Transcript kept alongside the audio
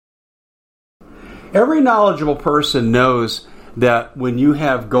Every knowledgeable person knows that when you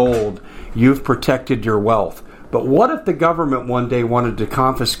have gold, you've protected your wealth. But what if the government one day wanted to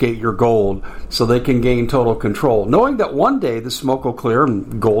confiscate your gold so they can gain total control, knowing that one day the smoke will clear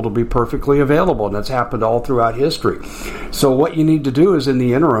and gold will be perfectly available, and that's happened all throughout history. So what you need to do is, in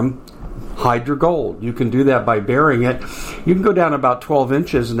the interim, hide your gold. You can do that by burying it. You can go down about 12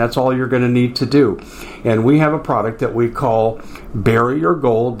 inches, and that's all you're going to need to do. And we have a product that we call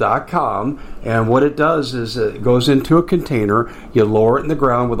buryyourgold.com, and what it does is it goes into a container. You lower it in the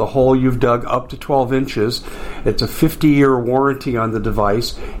ground with a hole you've dug up to 12 inches. It's a 50-year warranty on the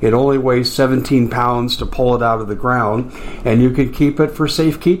device. It only weighs 17 pounds to pull it out of the ground, and you can keep it for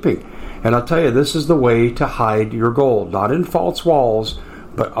safekeeping. And I'll tell you, this is the way to hide your gold. Not in false walls,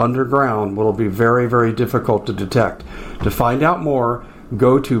 but underground, will be very, very difficult to detect. To find out more,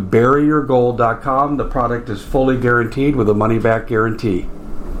 go to buryyourgold.com. The product is fully guaranteed with a money-back guarantee.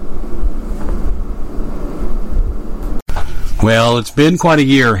 Well, it's been quite a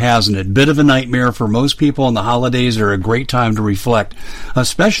year, hasn't it? Bit of a nightmare for most people, and the holidays are a great time to reflect,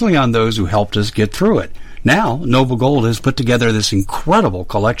 especially on those who helped us get through it. Now, Noble Gold has put together this incredible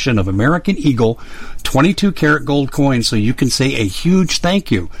collection of American Eagle 22-karat gold coins, so you can say a huge thank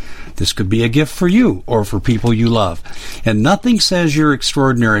you. This could be a gift for you or for people you love. And nothing says you're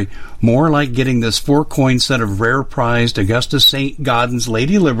extraordinary more like getting this 4-coin set of rare prized Augusta St. Gaudens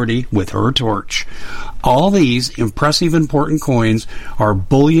Lady Liberty with her torch. All these impressive, important coins are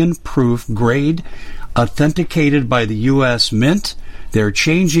bullion-proof grade, authenticated by the U.S. Mint. They're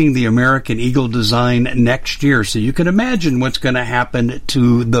changing the American Eagle design next year, so you can imagine what's going to happen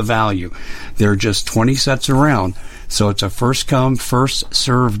to the value. There are just 20 sets around, so it's a first-come,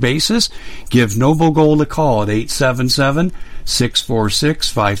 first-served basis. Give Noble Gold a call at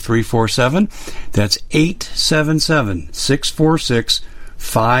 877-646-5347. That's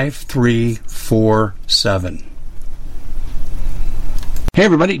 877-646-5347. Hey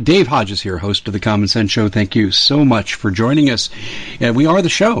everybody, Dave Hodges here, host of The Common Sense Show. Thank you so much for joining us. We are the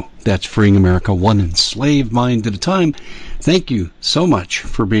show that's freeing America one enslaved mind at a time. Thank you so much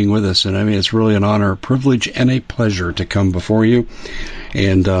for being with us. And I mean, it's really an honor, a privilege, and a pleasure to come before you.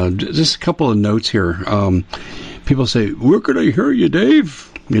 And just a couple of notes here. People say, where could I hear you, Dave?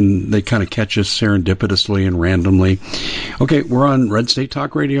 And they kind of catch us serendipitously and randomly. Okay, we're on Red State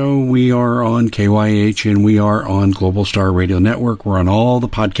Talk Radio, we are on KYH, and we are on Global Star Radio Network. We're on all the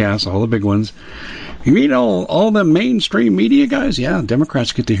podcasts, all the big ones. You mean all the mainstream media guys? Yeah,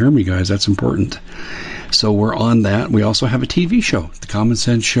 Democrats get to hear me, guys. That's important. So we're on that. We also have a TV show,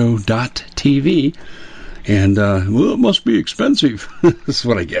 thecommonsenseshow.tv. And, well, it must be expensive. This is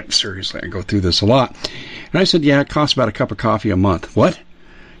what I get. Seriously, I go through this a lot. And I said, yeah, it costs about a cup of coffee a month. What?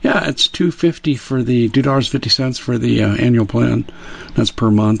 Yeah, it's $2.50 for the $2.50 for the annual plan. That's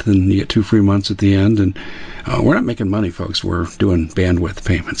per month, and you get 2 free months at the end. And we're not making money, folks. We're doing bandwidth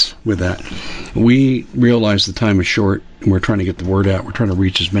payments with that. We realize the time is short, and we're trying to get the word out. We're trying to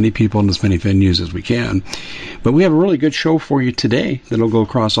reach as many people in as many venues as we can. But we have a really good show for you today that'll go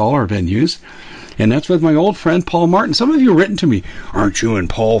across all our venues. And that's with my old friend, Paul Martin. Some of you have written to me, aren't you and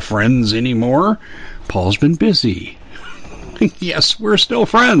Paul friends anymore? Paul's been busy. Yes, we're still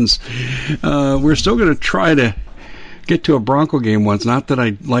friends. We're still going to try to get to a Bronco game once. Not that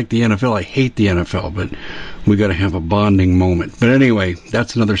I like the NFL. I hate the NFL, but we got to have a bonding moment. But anyway,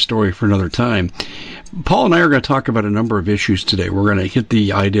 that's another story for another time. Paul and I are going to talk about a number of issues today. We're going to hit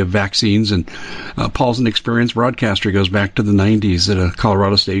the idea of vaccines, and Paul's an experienced broadcaster. He goes back to the 90s at a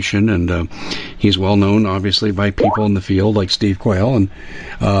Colorado station, and he's well known, obviously, by people in the field like Steve Quayle, and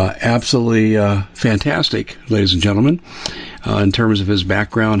absolutely fantastic, ladies and gentlemen. In terms of his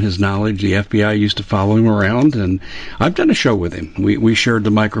background, his knowledge, the FBI used to follow him around, and I've done a show with him. We shared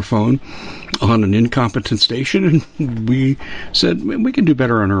the microphone on an incompetent station, and we said, we can do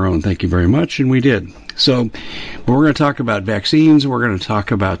better on our own, thank you very much, and we did. So we're going to talk about vaccines. We're going to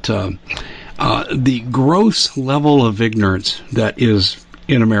talk about the gross level of ignorance that is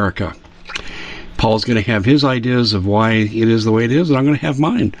in America. Paul's going to have his ideas of why it is the way it is, and I'm going to have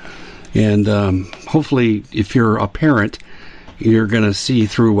mine. And hopefully, if you're a parent, you're going to see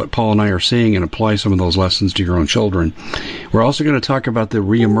through what Paul and I are saying and apply some of those lessons to your own children. We're also going to talk about the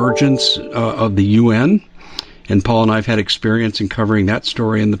reemergence of the UN. And Paul and I have had experience in covering that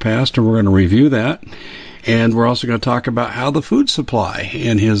story in the past, and we're going to review that. And we're also going to talk about how the food supply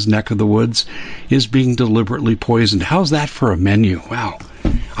in his neck of the woods is being deliberately poisoned. How's that for a menu? Wow.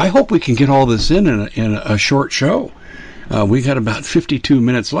 I hope we can get all this in a short show. We got about 52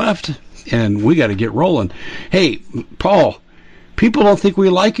 minutes left, and we got to get rolling. Hey, Paul, people don't think we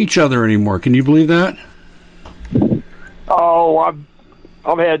like each other anymore. Can you believe that? Oh,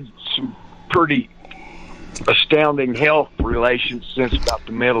 I've had some pretty astounding health relations since about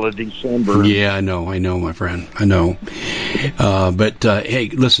the middle of December. Yeah, I know, my friend. I know. But hey,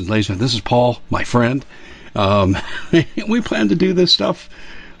 listen, ladies and gentlemen, this is Paul, my friend. We plan to do this stuff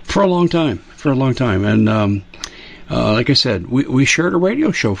for a long time. And like I said, we shared a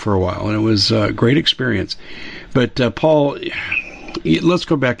radio show for a while, and it was a great experience. But Paul, let's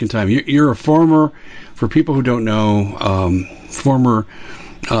go back in time. You're a former, for people who don't know, former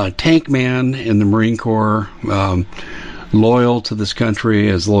tank man in the Marine Corps, loyal to this country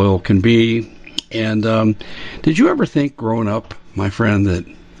as loyal can be. And did you ever think growing up, my friend, that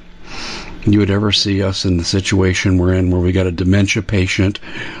you would ever see us in the situation we're in, where we got a dementia patient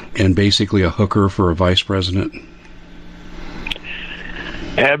and basically a hooker for a vice president?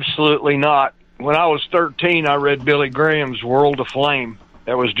 Absolutely not. When I was 13, I read Billy Graham's World of Flame.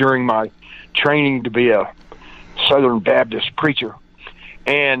 That was during my training to be a Southern Baptist preacher.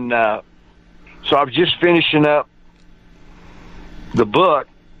 And so I was just finishing up the book,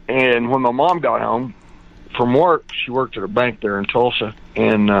 and when my mom got home from work, she worked at a bank there in Tulsa,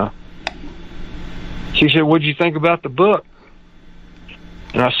 and she said, "What'd you think about the book?"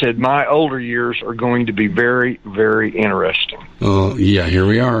 And I said, "My older years are going to be very, very interesting." Oh, yeah, here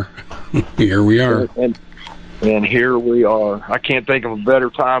we are. Here we are. And here we are. I can't think of a better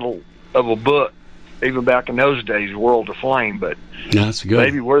title of a book, even back in those days, World of Flame, but that's good.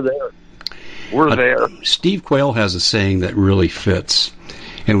 Maybe we're there. We're there. Steve Quayle has a saying that really fits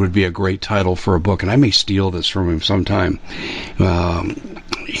and would be a great title for a book, and I may steal this from him sometime.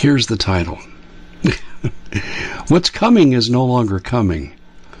 Here's the title. What's coming is no longer coming.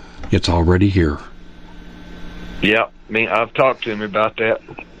 It's already here. Yeah, I've talked to him about that.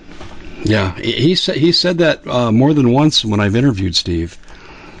 Yeah, he said that more than once when I've interviewed Steve.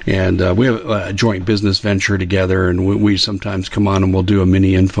 And we have a joint business venture together, and we sometimes come on and we'll do a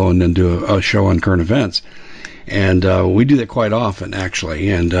mini info and then do a show on current events. And we do that quite often, actually.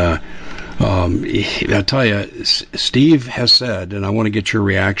 And I tell you, Steve has said, and I want to get your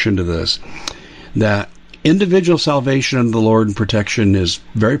reaction to this, that individual salvation under the Lord and protection is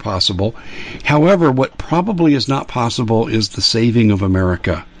very possible. However, what probably is not possible is the saving of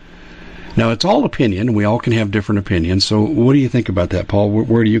America. Now, it's all opinion, and we all can have different opinions. So what do you think about that, Paul?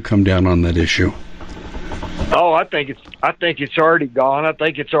 Where do you come down on that issue? Oh, I think it's already gone. I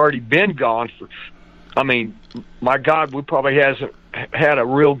think it's already been gone. My God, we probably hasn't had a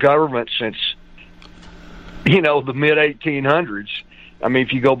real government since, the mid-1800s.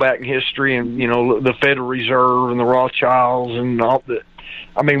 If you go back in history and, the Federal Reserve and the Rothschilds and all that.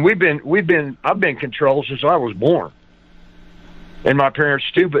 I've been controlled since I was born. And my parents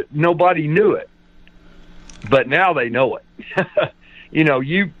too, but nobody knew it. But now they know it.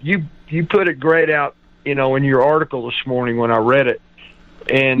 You put it great out, in your article this morning when I read it.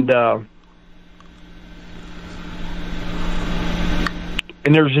 And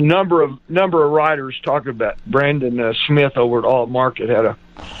there's a number of writers talking about Brandon Smith over at Alt Market had a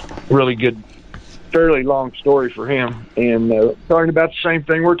really good, fairly long story for him, and talking about the same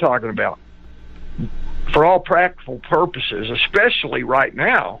thing we're talking about. For all practical purposes, especially right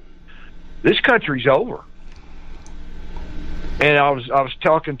now, this country's over. And I was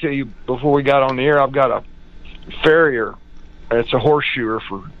talking to you before we got on the air. I've got a farrier. It's a horseshoer,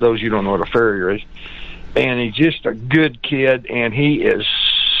 for those of you who don't know what a farrier is. And he's just a good kid, and he is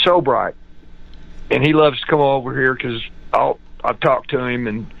so bright. And he loves to come over here because I talk to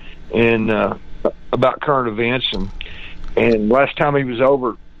him and about current events. And last time he was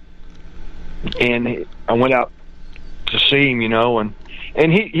over, and I went out to see him,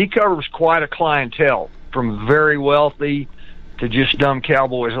 and he covers quite a clientele, from very wealthy to just dumb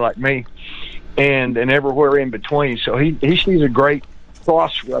cowboys like me, and everywhere in between. So he sees a great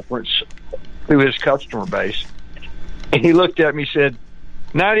cross-reference through his customer base. And he looked at me and said,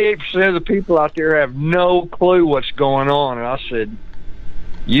 98% of the people out there have no clue what's going on. And I said,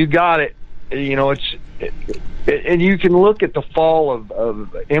 you got it. And you can look at the fall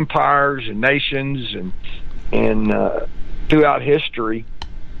of empires and nations and throughout history.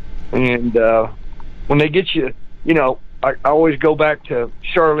 And when they get you, I always go back to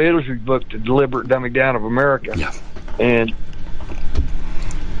Charlotte Iddlesby's book, The Deliberate Dumbing Down of America. Yeah. And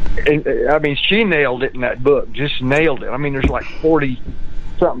she nailed it in that book, just nailed it. There's like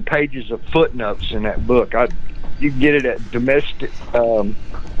 40-something pages of footnotes in that book. You can get it at domestic,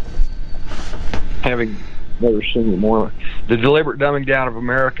 having never seen it more. The Deliberate Dumbing Down of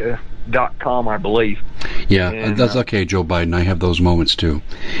America.com, I believe. Yeah, and, that's okay, Joe Biden. I have those moments too.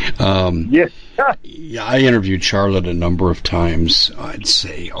 Yes. Yeah, I interviewed Charlotte a number of times. I'd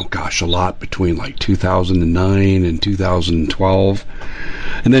say, a lot between like 2009 and 2012.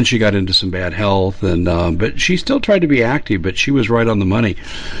 And then she got into some bad health, and but she still tried to be active, but she was right on the money.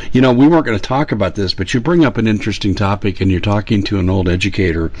 We weren't going to talk about this, but you bring up an interesting topic, and you're talking to an old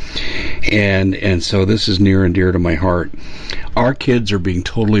educator, and so this is near and dear to my heart. Our kids are being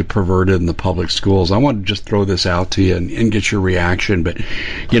totally perverted in the public schools. I want to just throw this out to you and get your reaction, but,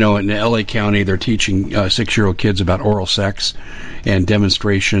 in L.A. County, they're teaching 6-year-old kids about oral sex and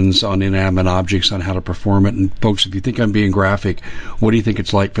demonstrations on inanimate objects on how to perform it. And folks, if you think I'm being graphic, what do you think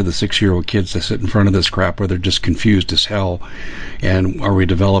it's like for the 6-year-old kids to sit in front of this crap where they're just confused as hell? And are we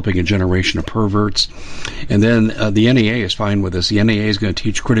developing a generation of perverts? And then the NEA is fine with this. The NEA is going to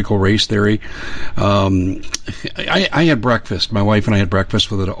teach critical race theory. I had breakfast. My wife and I had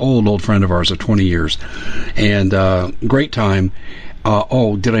breakfast with an old friend of ours of 20 years. And great time.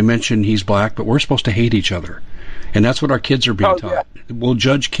 Did I mention he's black? But we're supposed to hate each other. And that's what our kids are being taught. Yeah. We'll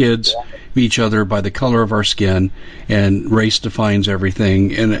judge kids, each other, by the color of our skin, and race defines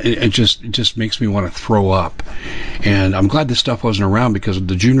everything. And it just makes me want to throw up. And I'm glad this stuff wasn't around, because of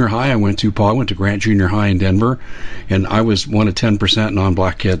the junior high I went to, Paul, I went to Grant Junior High in Denver, and I was one of 10%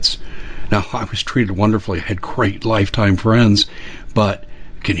 non-black kids. Now, I was treated wonderfully. I had great lifetime friends, but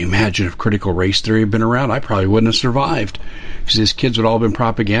can you imagine if critical race theory had been around? I probably wouldn't have survived, because these kids would all have been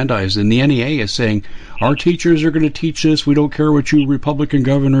propagandized. And the NEA is saying, our teachers are going to teach this. We don't care what you Republican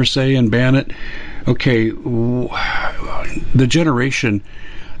governors say, and ban it. Okay, the generation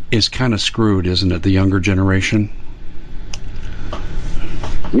is kind of screwed, isn't it? The younger generation.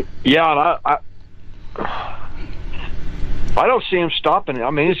 Yeah, and I don't see them stopping it.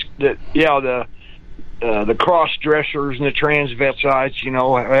 I mean, the cross dressers and the transvestites,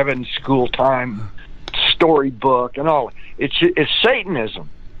 having school time storybook and all. It's Satanism.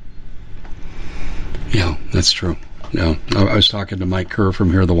 Yeah, that's true. No, I was talking to Mike Kerr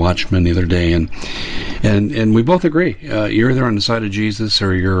from here, the Watchman, the other day, and we both agree. You're either on the side of Jesus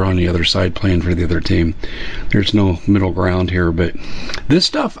or you're on the other side playing for the other team. There's no middle ground here. But this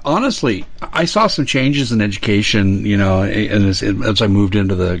stuff, honestly, I saw some changes in education, and as I moved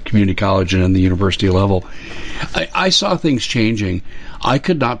into the community college and in the university level, I saw things changing. I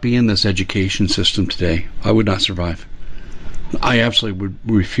could not be in this education system today. I would not survive. I absolutely would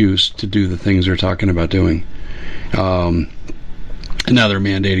refuse to do the things they're talking about doing. And now they're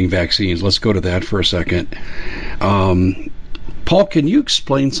mandating vaccines. Let's go to that for a second. Paul, can you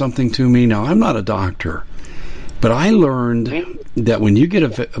explain something to me? Now, I'm not a doctor, but I learned that when you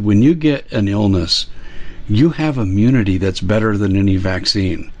get an illness, you have immunity that's better than any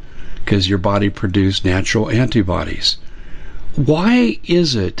vaccine, because your body produced natural antibodies. Why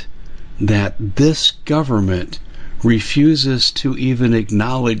is it that this government refuses to even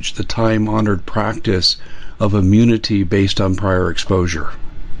acknowledge the time-honored practice of immunity based on prior exposure?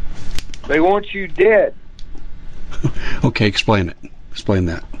 They want you dead. Okay, explain it. Explain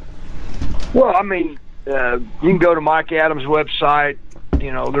that. Well, I mean, you can go to Mike Adams' website.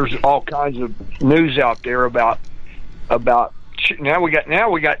 There's all kinds of news out there about now we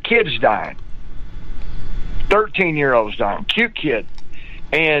got kids dying, 13-year-olds dying, cute kid,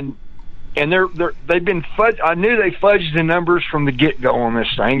 and they've been fudged. I knew they fudged the numbers from the get-go on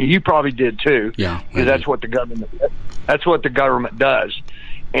this thing. You probably did too. Yeah, because that's what the government does.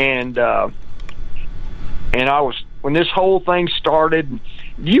 And I was, when this whole thing started,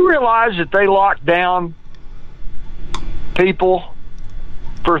 do you realize that they locked down people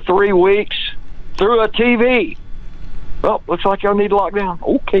for 3 weeks through a TV? Well, looks like y'all need to lock down.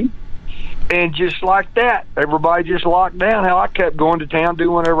 Okay. And just like that, everybody just locked down. Hell, I kept going to town,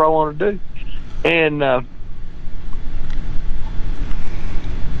 doing whatever I wanted to do. And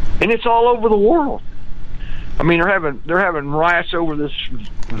it's all over the world. I mean, they're having riots over this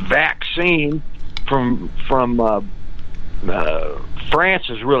vaccine from France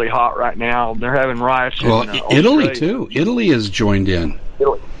is really hot right now. They're having riots. Well, in Italy Australia. too. Italy has joined in.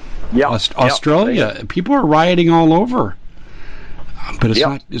 Italy. Yeah, Australia. People are rioting all over, but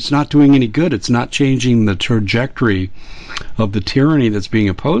it's not doing any good. It's not changing the trajectory of the tyranny that's being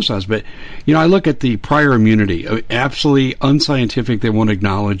opposed to us. But I look at the prior immunity, absolutely unscientific. They won't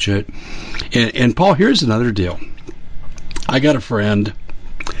acknowledge it. And Paul, here's another deal. I got a friend.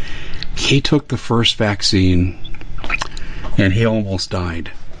 He took the first vaccine, and he almost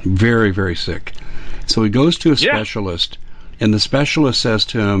died. Very, very sick. So he goes to a specialist. And the specialist says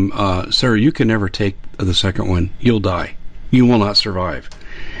to him, sir, you can never take the second one. You'll die. You will not survive.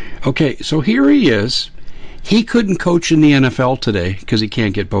 Okay, so here he is. He couldn't coach in the NFL today because he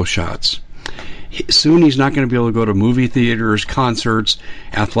can't get both shots. Soon he's not going to be able to go to movie theaters, concerts,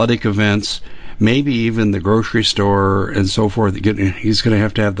 athletic events. maybe even the grocery store and so forth. He's going to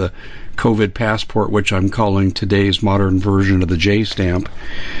have the COVID passport, which I'm calling today's modern version of the J stamp.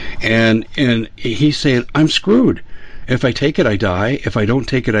 And he's saying, I'm screwed. If I take it, I die. If I don't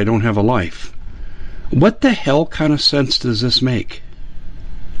take it, I don't have a life. What the hell kind of sense does this make?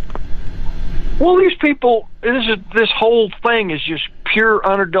 Well, these people, this whole thing is just pure,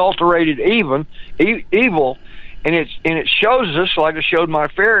 unadulterated evil, and it shows us, like it showed my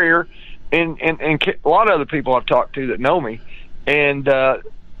farrier, and a lot of other people I've talked to that know me, and they're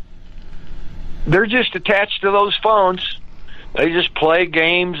just attached to those phones. They just play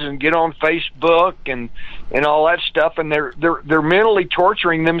games and get on Facebook and all that stuff, and they're mentally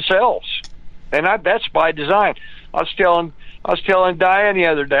torturing themselves, and that's by design. I was telling Diane the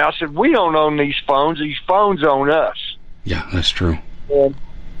other day, I said, we don't own these phones. These phones own us. Yeah, that's true. And,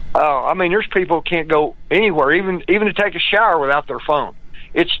 I mean, there's people who can't go anywhere, even to take a shower without their phone.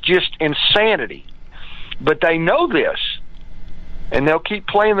 It's just insanity. But they know this, and they'll keep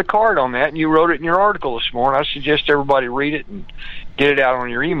playing the card on that, and you wrote it in your article this morning. I suggest everybody read it and get it out on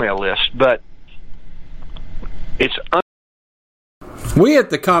your email list. But it's We at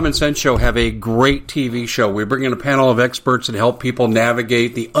the Common Sense Show have a great TV show. We bring in a panel of experts and help people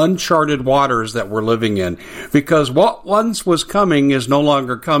navigate the uncharted waters that we're living in. Because what once was coming is no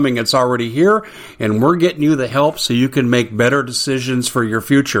longer coming. It's already here, and we're getting you the help so you can make better decisions for your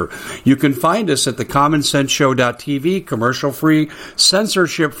future. You can find us at thecommonsenseshow.tv, commercial-free,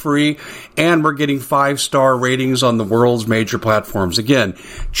 censorship-free, and we're getting 5-star ratings on the world's major platforms. Again,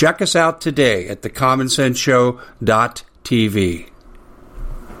 check us out today at thecommonsenseshow.tv.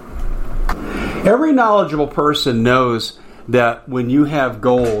 Every knowledgeable person knows that when you have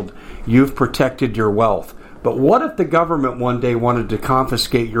gold, you've protected your wealth. But what if the government one day wanted to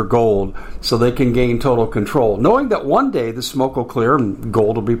confiscate your gold so they can gain total control, knowing that one day the smoke will clear and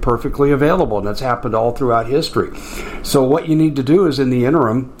gold will be perfectly available, and that's happened all throughout history. So what you need to do is, in the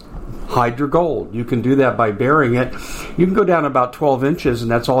interim, hide your gold. You can do that by burying it. You can go down about 12 inches, and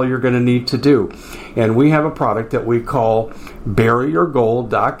that's all you're going to need to do. And we have a product that we call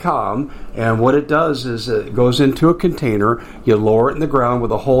buryyourgold.com, and what it does is it goes into a container. You lower it in the ground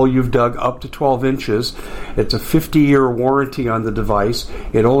with a hole you've dug up to 12 inches. It's a 50-year warranty on the device.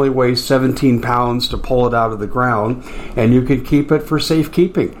 It only weighs 17 pounds to pull it out of the ground, and you can keep it for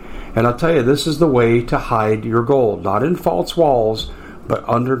safekeeping. And I'll tell you, this is the way to hide your gold. Not in false walls, but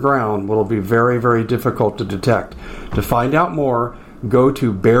underground, will be very, very difficult to detect. To find out more, go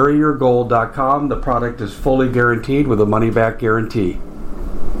to buryyourgold.com. The product is fully guaranteed with a money-back guarantee.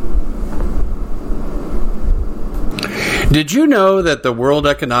 Did you know that the World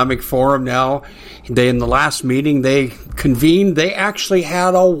Economic Forum now, in the last meeting they convened, they actually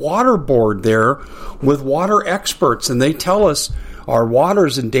had a water board there with water experts, and they tell us our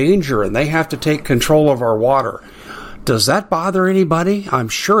water's in danger and they have to take control of our water. Does that bother anybody? I'm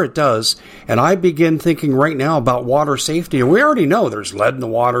sure it does. And I begin thinking right now about water safety. And we already know there's lead in the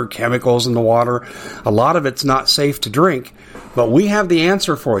water, chemicals in the water. A lot of it's not safe to drink. But we have the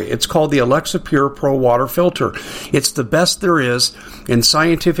answer for you. It's called the Alexa Pure Pro Water Filter. It's the best there is, and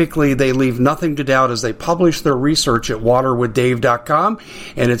scientifically they leave nothing to doubt as they publish their research at waterwithdave.com,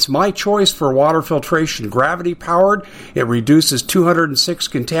 and it's my choice for water filtration. Gravity powered, it reduces 206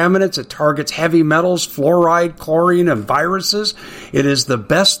 contaminants, it targets heavy metals, fluoride, chlorine, and viruses. It is the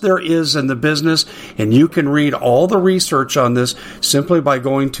best there is in the business, and you can read all the research on this simply by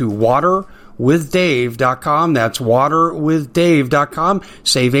going to waterwithdave.com. That's waterwithdave.com.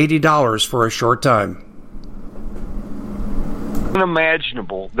 Save $80 for a short time.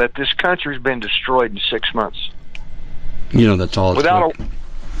 Unimaginable that this country's been destroyed in 6 months. You know, that's all it's without like.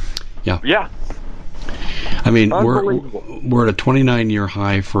 Yeah. I mean, we're at a 29-year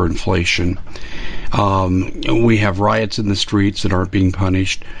high for inflation. We have riots in the streets that aren't being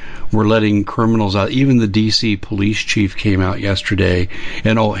punished. We're letting criminals out. Even the D.C. police chief came out yesterday.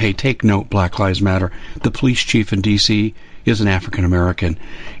 And, oh, hey, take note, Black Lives Matter. The police chief in D.C. is an African-American.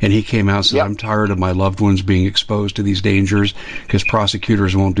 And he came out and said, I'm tired of my loved ones being exposed to these dangers because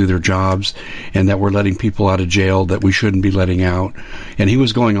prosecutors won't do their jobs, and that we're letting people out of jail that we shouldn't be letting out. And he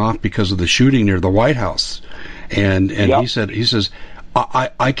was going off because of the shooting near the White House. And he says,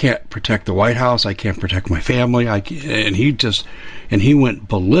 I can't protect the White House. I can't protect my family. And he went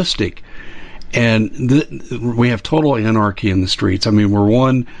ballistic. And we have total anarchy in the streets. I mean, we're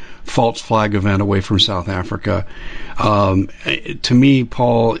one false flag event away from South Africa. To me,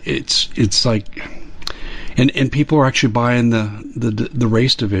 Paul, it's like, and people are actually buying the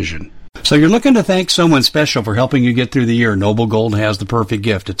race division. So you're looking to thank someone special for helping you get through the year. Noble Gold has the perfect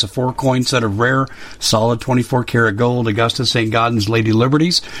gift. It's a 4-coin set of rare, solid 24-karat gold Augusta St. Gaudens Lady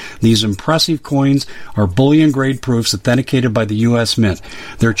Liberties. These impressive coins are bullion-grade proofs authenticated by the U.S. Mint.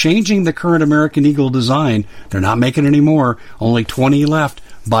 They're changing the current American Eagle design. They're not making any more. Only 20 left.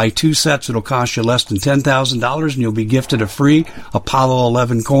 Buy 2 sets. It'll cost you less than $10,000, and you'll be gifted a free Apollo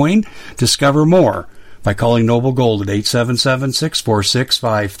 11 coin. Discover more by calling Noble Gold at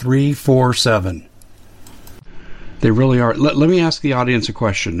 877-646-5347. They really are. Let me ask the audience a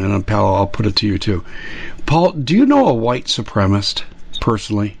question, and Paul, I'll put it to you too. Paul, do you know a white supremacist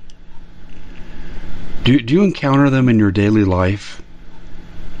personally? Do you encounter them in your daily life?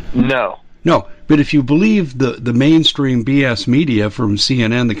 No. No, but if you believe the mainstream BS media from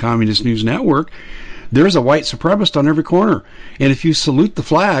CNN, the Communist News Network, there's a white supremacist on every corner. And if you salute the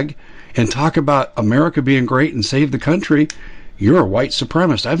flag and talk about America being great and save the country, you're a white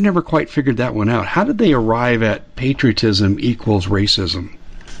supremacist. I've never quite figured that one out. How did they arrive at patriotism equals racism?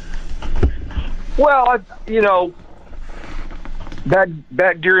 Well, back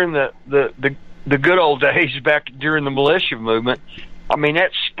during the good old days, back during the militia movement, I mean,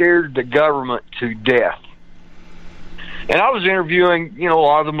 that scared the government to death. And I was interviewing, a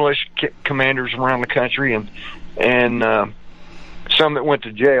lot of the militia commanders around the country, and some that went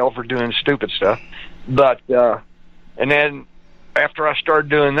to jail for doing stupid stuff. But and then after I started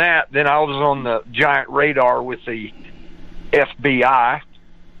doing that, then I was on the giant radar with the FBI.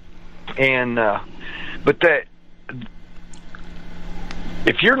 And but that,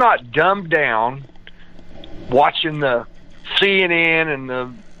 if you're not dumbed down watching the CNN and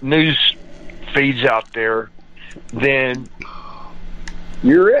the news feeds out there, then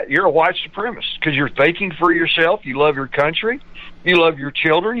you're a white supremacist, because you're thinking for yourself. You love your country. You love your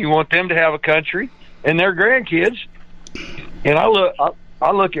children. You want them to have a country and their grandkids. And I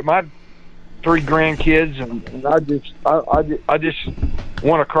look at my 3 grandkids, and I just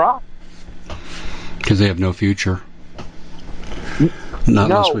want to cry, because they have no future. Not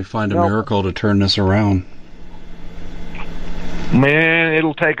unless we find a miracle to turn this around. Man,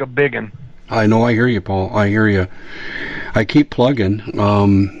 it'll take a big one. I know. I hear you, Paul. I hear you. I keep plugging,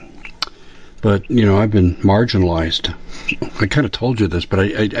 but I've been marginalized. I kind of told you this, but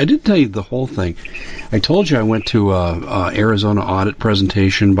I didn't tell you the whole thing. I told you I went to a Arizona audit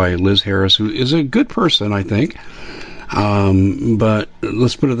presentation by Liz Harris, who is a good person, I think. But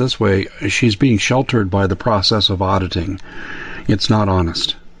let's put it this way: she's being sheltered by the process of auditing. It's not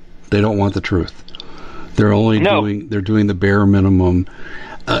honest. They don't want the truth. They're only doing the bare minimum.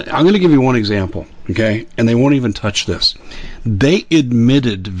 I'm going to give you one example, okay? And they won't even touch this. They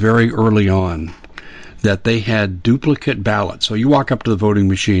admitted very early on that they had duplicate ballots. So you walk up to the voting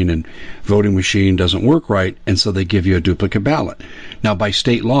machine, and voting machine doesn't work right, and so they give you a duplicate ballot. Now, by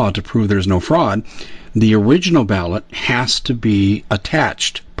state law, to prove there's no fraud, the original ballot has to be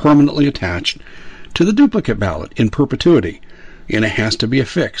permanently attached to the duplicate ballot in perpetuity, and it has to be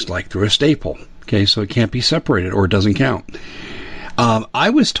affixed, like through a staple. Okay, so it can't be separated, or it doesn't count. I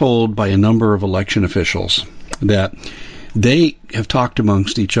was told by a number of election officials that they have talked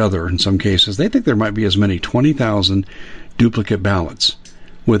amongst each other in some cases. They think there might be as many 20,000 duplicate ballots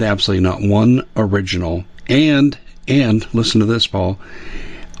with absolutely not one original. And listen to this, Paul,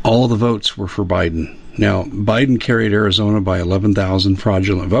 all the votes were for Biden. Now, Biden carried Arizona by 11,000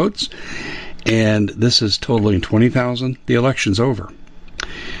 fraudulent votes, and this is totaling 20,000. The election's over.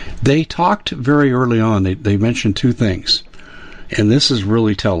 They talked very early on. They mentioned 2 things, and this is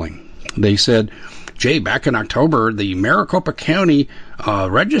really telling. They said, Jay, back in October, the Maricopa County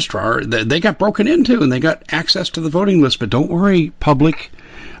registrar, they got broken into, and they got access to the voting list. But don't worry, public,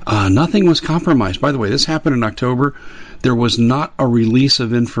 nothing was compromised. By the way, this happened in October. There was not a release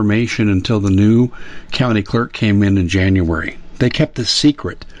of information until the new county clerk came in January. They kept this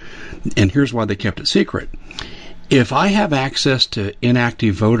secret, and here's why they kept it secret. If I have access to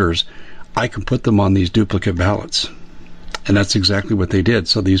inactive voters, I can put them on these duplicate ballots. And that's exactly what they did.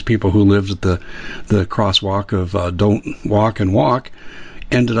 So these people who lived at the crosswalk of Don't Walk and Walk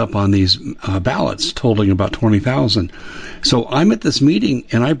ended up on these ballots, totaling about 20,000. So I'm at this meeting,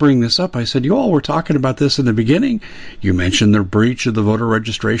 and I bring this up. I said, you all were talking about this in the beginning. You mentioned the breach of the voter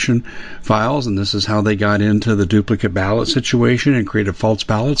registration files, and this is how they got into the duplicate ballot situation and created false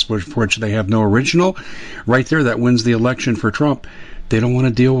ballots, for which they have no original. Right there, that wins the election for Trump. They don't want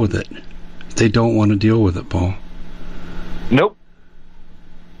to deal with it. They don't want to deal with it, Paul. Nope.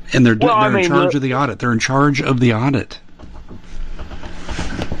 And they're in charge of the audit. They're in charge of the audit.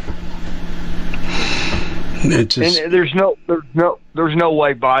 And there's no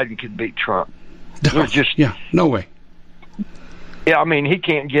way Biden could beat Trump. No way. Yeah, I mean, he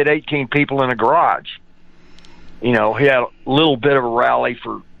can't get 18 people in a garage. You know, he had a little bit of a rally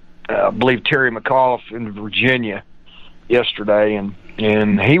for, I believe, Terry McAuliffe in Virginia yesterday, and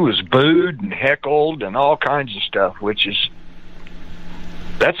he was booed and heckled and all kinds of stuff,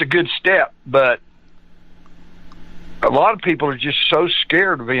 that's a good step, but a lot of people are just so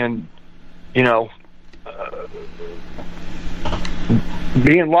scared of being, you know,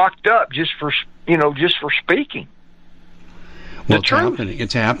 being locked up just for speaking. Well,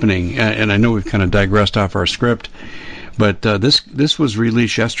 it's happening, and I know we've kind of digressed off our script, but this was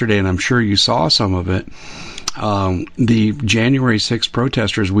released yesterday, and I'm sure you saw some of it. The January 6th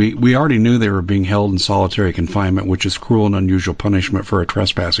protesters, we already knew they were being held in solitary confinement, which is cruel and unusual punishment for a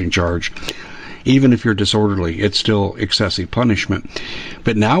trespassing charge. Even if you're disorderly, it's still excessive punishment.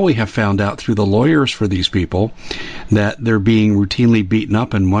 But now we have found out through the lawyers for these people that they're being routinely beaten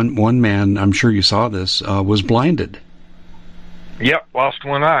up, and one man, I'm sure you saw this, was blinded. Yep, lost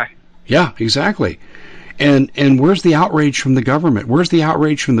one eye. Yeah, exactly. And where's the outrage from the government? Where's the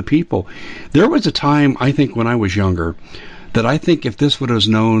outrage from the people? There was a time, I think, when I was younger, that I think if this would have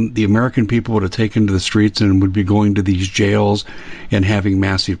known, the American people would have taken to the streets and would be going to these jails and having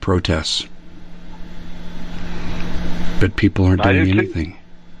massive protests. But people aren't doing anything.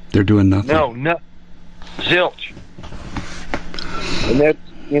 They're doing nothing. No. Zilch. And that's,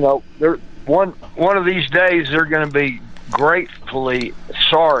 you know, they're one of these days they're going to be gratefully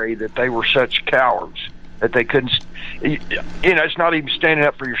sorry that they were such cowards, that they couldn't, you know, it's not even standing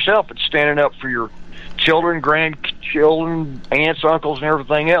up for yourself, it's standing up for your children, grandchildren, aunts, uncles, and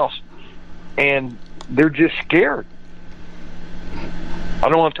everything else. And they're just scared. I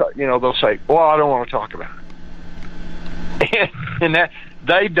don't want to talk, you know, they'll say, well, I don't want to talk about it. And that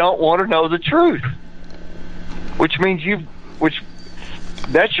they don't want to know the truth, which means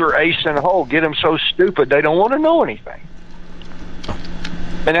that's your ace in the hole. Get them so stupid they don't want to know anything.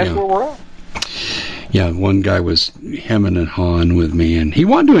 And that's where we're at. Yeah, one guy was hemming and hawing with me, and he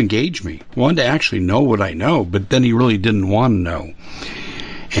wanted to engage me, wanted to actually know what I know, but then he really didn't want to know.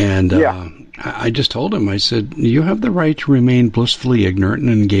 And I just told him, I said, you have the right to remain blissfully ignorant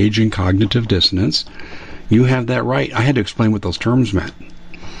and engage in cognitive dissonance. You have that right. I had to explain what those terms meant.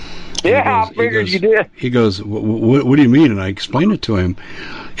 Yeah, I figured you did. He goes, what do you mean? And I explained it to him.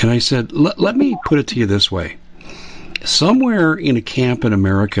 And I said, let me put it to you this way. Somewhere in a camp in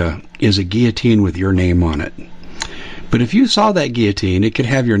America is a guillotine with your name on it. But if you saw that guillotine, it could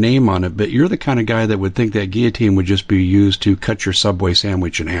have your name on it, but you're the kind of guy that would think that guillotine would just be used to cut your Subway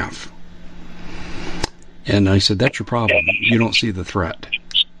sandwich in half. And I said, that's your problem. You don't see the threat.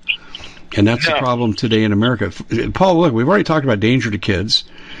 And that's the problem today in America. Paul, look, we've already talked about danger to kids.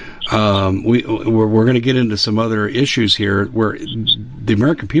 We're going to get into some other issues here where the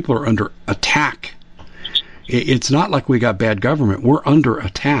American people are under attack. It's not like we got bad government. We're under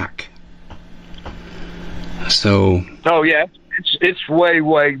attack. So. Oh yeah, it's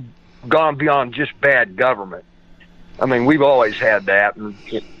way gone beyond just bad government. I mean, we've always had that, and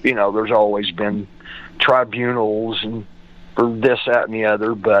you know, there's always been tribunals and for this, that, and the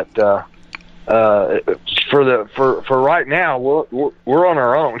other. But for right now, we're on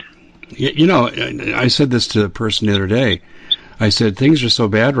our own. You know, I said this to a person the other day. I said, things are so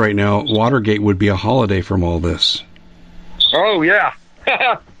bad right now, Watergate would be a holiday from all this. Oh, yeah.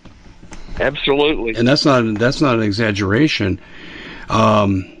 Absolutely. And that's not an exaggeration.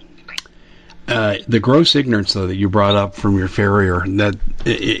 The gross ignorance, though, that you brought up from your farrier, that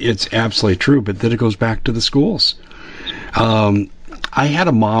it's absolutely true, but then it goes back to the schools. I had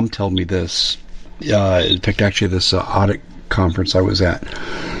a mom tell me this. In fact, actually, this audit conference I was at,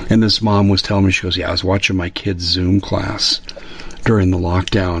 and this mom was telling me, she goes, I was watching my kid's Zoom class during the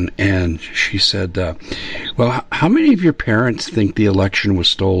lockdown, and she said, well, how many of your parents think the election was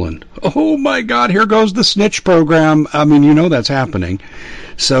stolen? Oh my God, here goes the snitch program. I mean, you know that's happening.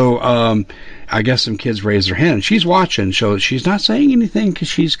 So I guess some kids raised their hand. She's watching, so she's not saying anything because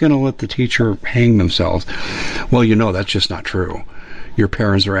she's going to let the teacher hang themselves. Well, you know that's just not true. Your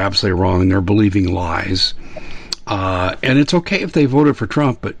parents are absolutely wrong, and they're believing lies. And it's okay if they voted for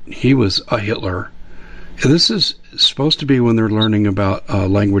Trump, but he was a Hitler. This is supposed to be when they're learning about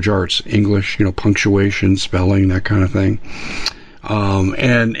language arts, English, you know, punctuation, spelling, that kind of thing.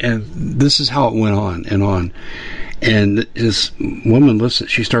 And this is how it went on and on. And this woman, listen,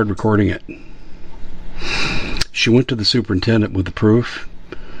 she started recording it. She went to the superintendent with the proof,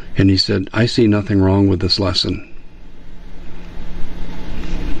 and he said, I see nothing wrong with this lesson.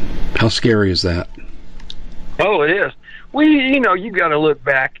 How scary is that? Oh, it is. You know, you got to look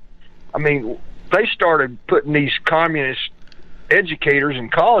back. I mean, they started putting these communist educators in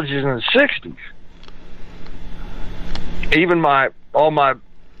colleges in the 60s. even all my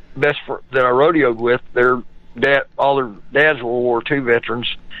best that I rodeoed with, all their dads were World War II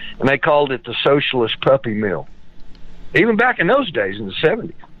veterans, and they called it the socialist puppy mill. Even back in those days, in the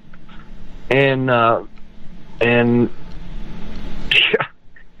 70s. And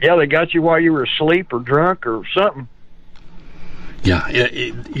yeah, they got you while you were asleep or drunk or something. Yeah,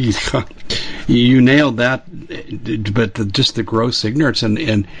 you nailed that, but just the gross ignorance.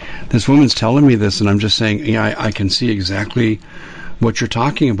 And this woman's telling me this, and I'm just saying, yeah, I can see exactly what you're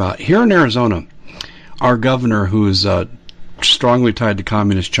talking about. Here in Arizona, our governor, who is strongly tied to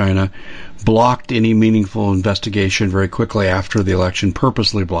Communist China, blocked any meaningful investigation very quickly after the election,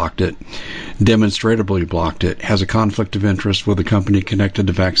 purposely blocked it, demonstratively blocked it, has a conflict of interest with a company connected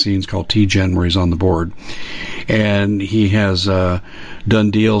to vaccines called TGen, where he's on the board. And he has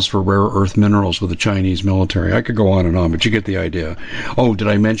done deals for rare earth minerals with the Chinese military. I could go on, but you get the idea. Oh, did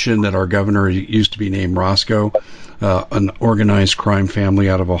I mention that our governor used to be named Roscoe? An organized crime family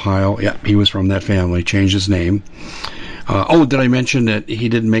out of Ohio. Yeah, he was from that family, changed his name. Did I mention that he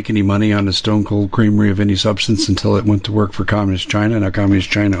didn't make any money on the Stone Cold Creamery of any substance until it went to work for Communist China? Now Communist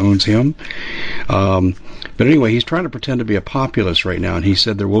China owns him. But anyway, he's trying to pretend to be a populist right now, and he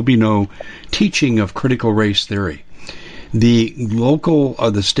said there will be no teaching of critical race theory. The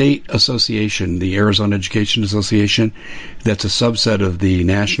the state association, the Arizona Education Association, that's a subset of the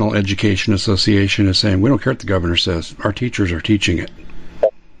National Education Association, is saying, we don't care what the governor says. Our teachers are teaching it.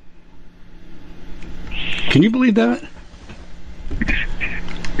 Can you believe that?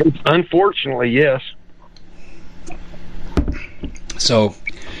 Unfortunately, yes. So,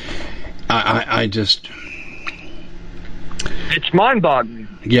 I just... It's mind-boggling.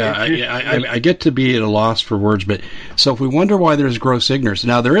 Yeah, I get to be at a loss for words, but so if we wonder why there's gross ignorance,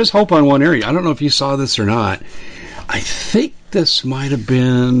 now there is hope on one area. I don't know if you saw this or not. I think this might have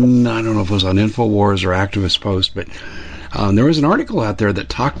been, I don't know if it was on InfoWars or Activist Post, but there was an article out there that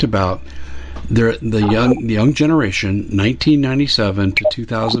talked about the young generation, 1997 to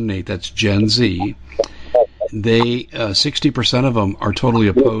 2008, that's Gen Z. They 60% of them are totally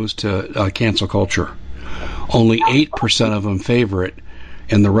opposed to cancel culture. Only 8% of them favor it,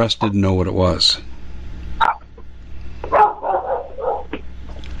 and the rest didn't know what it was. God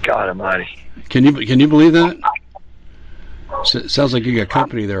Almighty! Can you believe that? Sounds like you got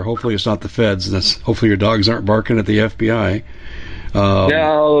company there. Hopefully, it's not the feds. Hopefully, your dogs aren't barking at the FBI.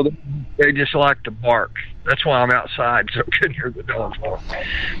 No, they just like to bark. That's why I'm outside, so I couldn't hear the dogs bark.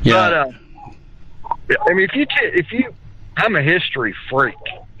 Yeah. But I mean, I'm a history freak,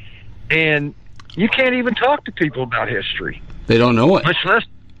 and you can't even talk to people about history. They don't know it. Much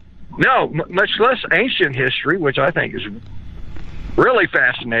less ancient history, which I think is really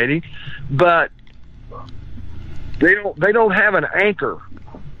fascinating. But they don't have an anchor.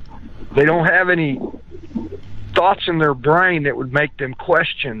 They don't have any thoughts in their brain that would make them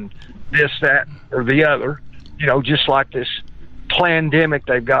question this, that, or the other. You know, just like this pandemic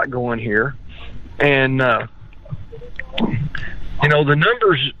they've got going here, and the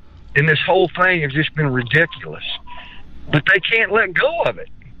numbers in this whole thing have just been ridiculous, but they can't let go of it.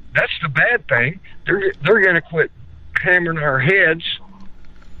 That's the bad thing. They're going to quit hammering our heads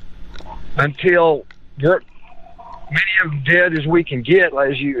until many of them dead as we can get,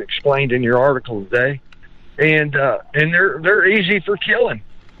 as you explained in your article today, and they're easy for killing.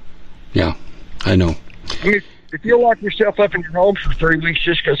 Yeah, I know. I mean, if you lock yourself up in your home for 3 weeks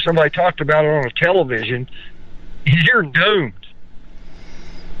just because somebody talked about it on a television, you're doomed.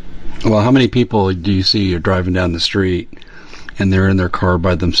 Well, how many people do you see are driving down the street and they're in their car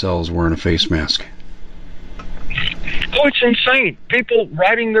by themselves wearing a face mask? Oh, it's insane. People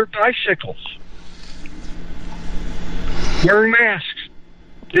riding their bicycles wearing masks.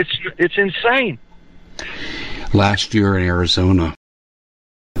 It's insane. Last year in Arizona,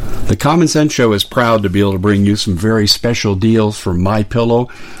 the Common Sense Show is proud to be able to bring you some very special deals from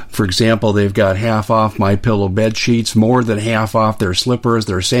MyPillow. For example, they've got half off MyPillow bed sheets, more than half off their slippers,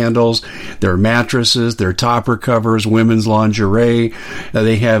 their sandals, their mattresses, their topper covers, women's lingerie.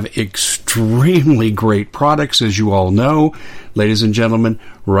 They have extremely great products, as you all know. Ladies and gentlemen,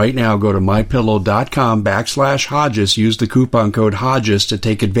 right now go to mypillow.com/Hodges. Use the coupon code Hodges to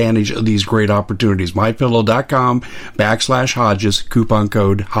take advantage of these great opportunities. mypillow.com/Hodges, coupon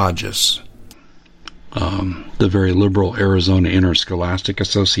code Hodges. The very liberal Arizona Interscholastic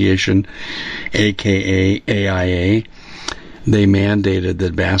Association, aka AIA, they mandated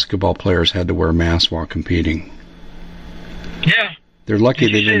that basketball players had to wear masks while competing. Yeah. They're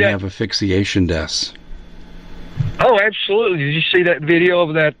lucky they didn't have asphyxiation deaths. Oh, absolutely. Did you see that video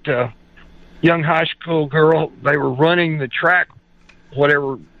of that young high school girl? They were running the track,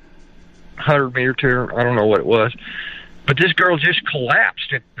 whatever, 100-meter tour, I don't know what it was. But this girl just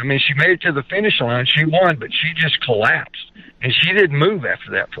collapsed. I mean, she made it to the finish line. She won, but she just collapsed. And she didn't move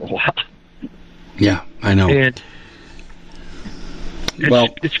after that for a while. Yeah, I know. And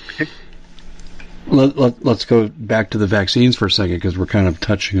let's go back to the vaccines for a second, because we're kind of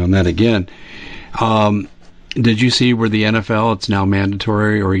touching on that again. Did you see where the NFL, it's now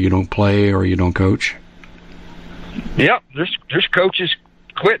mandatory, or you don't play or you don't coach? Yep, there's coaches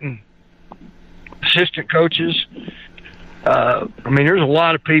quitting, assistant coaches. I mean, there's a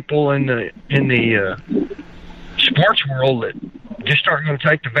lot of people in the sports world that just aren't going to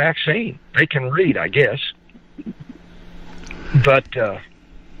take the vaccine. They can read, I guess, but yeah.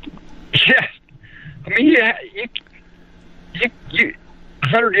 I mean, you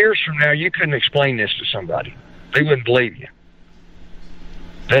 100 years from now, you couldn't explain this to somebody; they wouldn't believe you.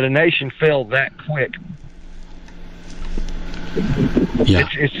 That a nation fell that quick. Yeah,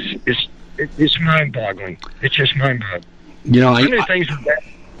 it's mind-boggling. It's just mind-boggling. You know,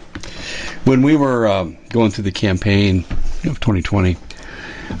 when we were going through the campaign of 2020,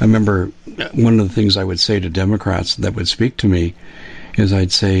 I remember one of the things I would say to Democrats that would speak to me is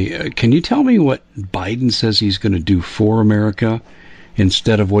I'd say, can you tell me what Biden says he's going to do for America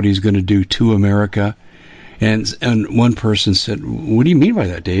instead of what he's going to do to America? And one person said, what do you mean by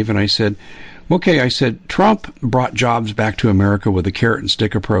that, Dave? And I said, okay, I said, Trump brought jobs back to America with a carrot and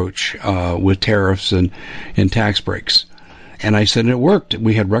stick approach, with tariffs and tax breaks. And I said, it worked.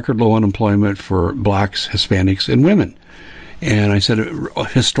 We had record low unemployment for blacks, Hispanics, and women. And I said, a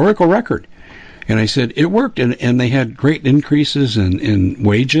historical record. And I said, it worked. And they had great increases in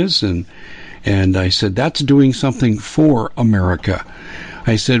wages. And I said, that's doing something for America.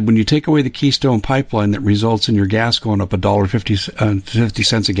 I said, when you take away the Keystone Pipeline that results in your gas going up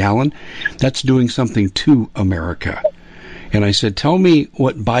 $1.50 a gallon, that's doing something to America. And I said, tell me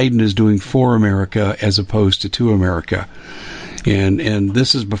what Biden is doing for America as opposed to America. And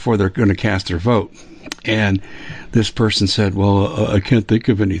this is before they're going to cast their vote. And this person said, well, I can't think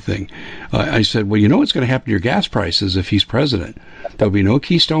of anything. I said, well, you know what's going to happen to your gas prices if he's president? There'll be no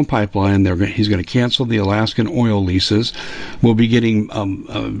Keystone Pipeline. He's going to cancel the Alaskan oil leases. We'll be getting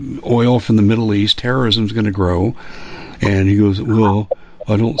oil from the Middle East. Terrorism's going to grow. And he goes, well,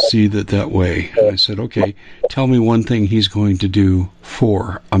 I don't see that way. And I said, okay, tell me one thing he's going to do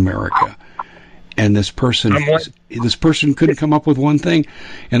for America. And this person couldn't come up with one thing.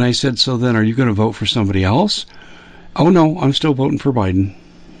 And I said, so then are you going to vote for somebody else? Oh, no, I'm still voting for Biden.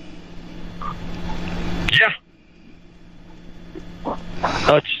 Yeah.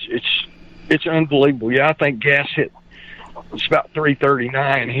 It's unbelievable. Yeah, I think gas hit, it's about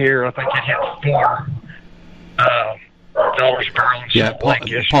 $3.39 here. I think it hit $4 a barrel. Yeah,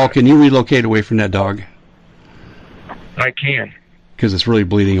 Paul, can you relocate away from that dog? I can. Because it's really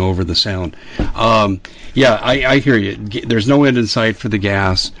bleeding over the sound. Yeah, I hear you. There's no end in sight for the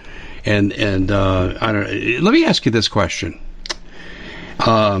gas, and I don't. Let me ask you this question: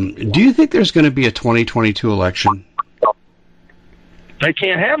 do you think there's going to be a 2022 election? They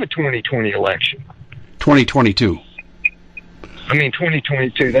can't have a 2020 election. 2022. I mean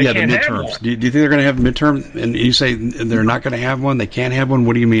 2022. They can't the midterms. Have one. Do you think they're going to have a midterm? And you say they're not going to have one. They can't have one.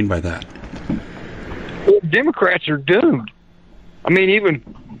 What do you mean by that? Well, Democrats are doomed. I mean, even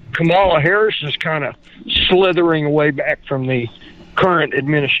Kamala Harris is kind of slithering away back from the current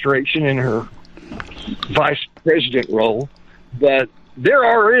administration in her vice president role, but they're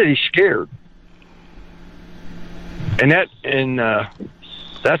already scared, and that's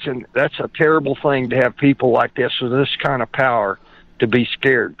a terrible thing to have people like this with this kind of power to be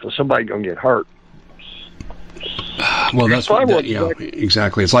scared because somebody's gonna get hurt. Well, that's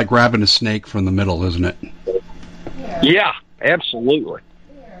exactly. It's like grabbing a snake from the middle, isn't it? Yeah. Absolutely.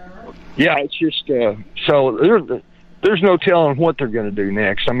 Yeah, it's just so there's no telling what they're going to do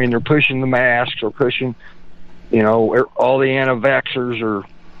next. I mean, they're pushing the masks, or pushing, all the anti-vaxxers or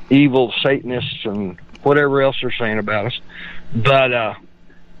evil Satanists and whatever else they're saying about us. But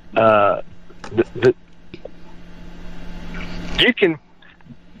you can.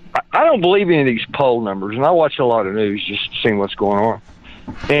 I don't believe any of these poll numbers, and I watch a lot of news just seeing what's going on.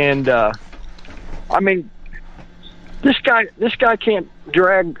 And I mean. This guy can't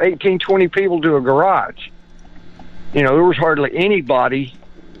drag 18, 20 people to a garage. There was hardly anybody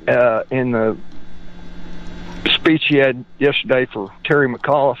in the speech he had yesterday for Terry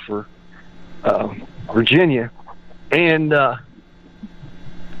McAuliffe for Virginia, and there's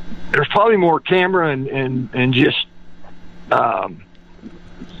probably more camera and just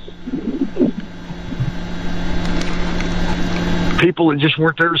people that just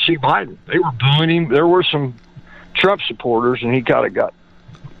weren't there to see Biden. They were booing him. There were some Trump supporters, and he kind of got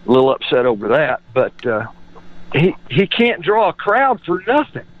a little upset over that. But he can't draw a crowd for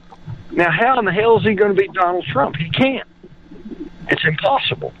nothing. Now, how in the hell is he going to beat Donald Trump? He can't. It's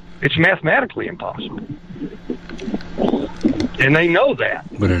impossible. It's mathematically impossible. And they know that.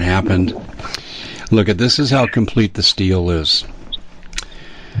 But it happened. Look, this is how complete the steal is.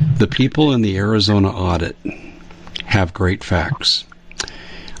 The people in the Arizona audit have great facts.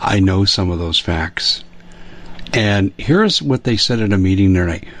 I know some of those facts. And here's what they said at a meeting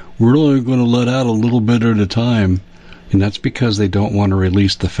tonight. We're only going to let out a little bit at a time. And that's because they don't want to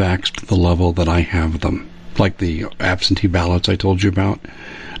release the facts to the level that I have them. Like the absentee ballots I told you about.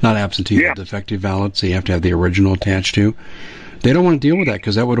 Not absentee, but defective ballots. So you have to have the original attached to. They don't want to deal with that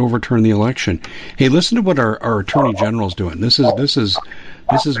because that would overturn the election. Hey, listen to what our Attorney General's doing. This is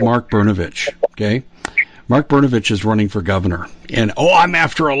Mark Brnovich, okay? Mark Brnovich is running for governor. And, I'm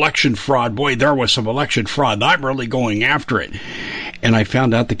after election fraud. Boy, there was some election fraud. I'm really going after it. And I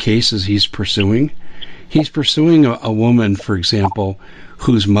found out the cases he's pursuing. He's pursuing a woman, for example,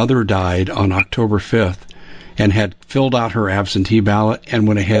 whose mother died on October 5th and had filled out her absentee ballot and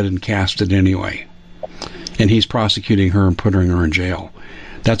went ahead and cast it anyway. And he's prosecuting her and putting her in jail.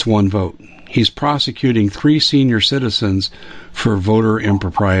 That's one vote. He's prosecuting 3 senior citizens for voter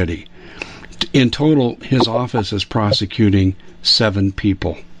impropriety. In total, his office is prosecuting 7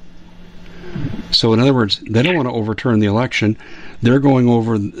 people. So in other words, they don't want to overturn the election. They're going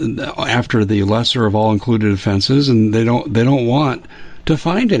over after the lesser of all included offenses, and they don't want to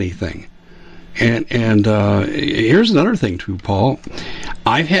find anything. And here's another thing too, Paul.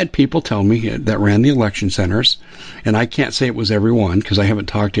 I've had people tell me that ran the election centers, and I can't say it was everyone because I haven't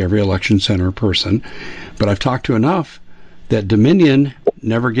talked to every election center person, but I've talked to enough that Dominion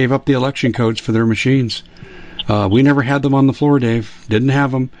never gave up the election codes for their machines. We never had them on the floor, Dave. Didn't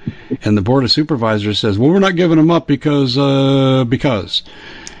have them. And the Board of Supervisors says, well, we're not giving them up because.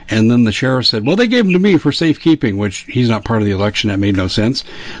 And then the sheriff said, well, they gave them to me for safekeeping, which he's not part of the election. That made no sense.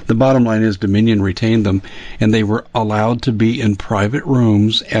 The bottom line is Dominion retained them, and they were allowed to be in private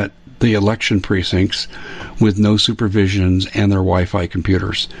rooms at the election precincts with no supervisions and their Wi-Fi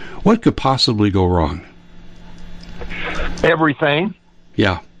computers. What could possibly go wrong? Everything.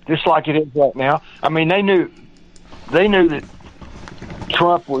 Yeah. Just like it is right now. I mean, they knew that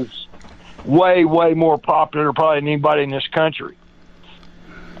Trump was way, way more popular probably than anybody in this country.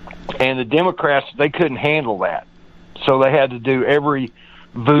 And the Democrats, they couldn't handle that. So they had to do every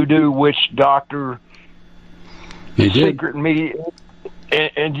voodoo witch doctor, secret media,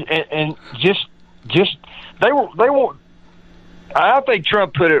 and just they won't. I think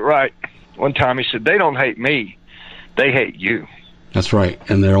Trump put it right one time. He said, they don't hate me, they hate you. That's right,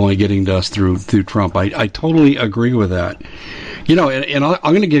 and they're only getting to us through Trump. I totally agree with that. You know, and I'm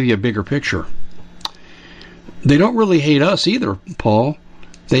going to give you a bigger picture. They don't really hate us either, Paul.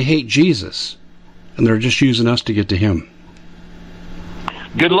 They hate Jesus, and they're just using us to get to him.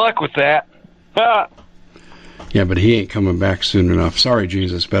 Good luck with that. Yeah, but he ain't coming back soon enough. Sorry,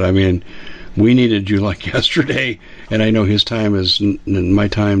 Jesus, but I mean, we needed you like yesterday, and I know his time and my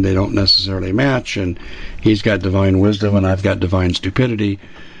time, they don't necessarily match, and he's got divine wisdom, and I've got divine stupidity.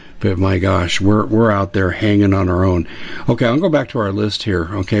 But my gosh, we're out there hanging on our own. Okay, I'll go back to our list here.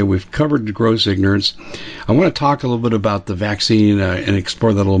 Okay, we've covered the gross ignorance. I want to talk a little bit about the vaccine and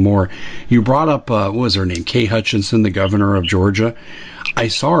explore that a little more. You brought up, what was her name? Kay Hutchinson, the governor of Georgia. I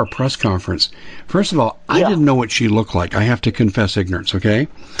saw her press conference. First of all, I didn't know what she looked like. I have to confess ignorance, okay?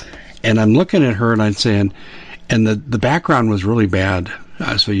 And I'm looking at her and I'm saying, and the background was really bad,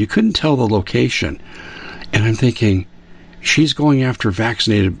 so you couldn't tell the location. And I'm thinking, she's going after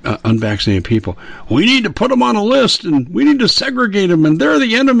vaccinated, unvaccinated people. We need to put them on a list, and we need to segregate them, and they're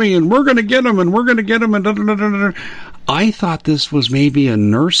the enemy, and we're going to get them, and we're going to get them, and da-da-da-da-da. I thought this was maybe a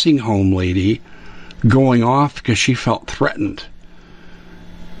nursing home lady going off because she felt threatened.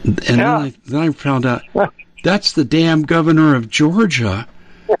 And then I found out that's the damn governor of Georgia.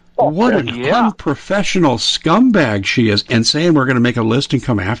 What an unprofessional scumbag she is. And saying we're going to make a list and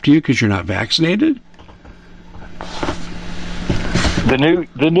come after you because you're not vaccinated? The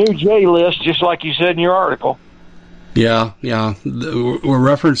new J list, just like you said in your article. Yeah. We're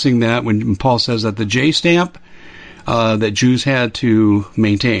referencing that when Paul says that the J stamp that Jews had to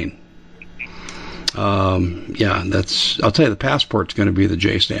maintain. I'll tell you, the passport's going to be the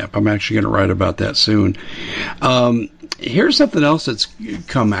J stamp. I'm actually going to write about that soon. Here's something else that's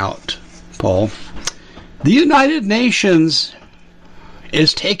come out, Paul. The United Nations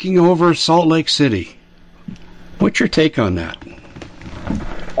is taking over Salt Lake City. What's your take on that?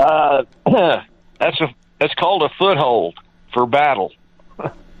 That's called a foothold for battle.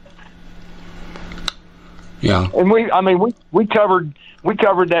 Yeah. And we covered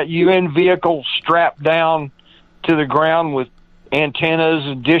that UN vehicle strapped down to the ground with antennas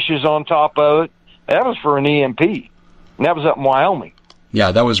and dishes on top of it. That was for an EMP. And that was up in Wyoming.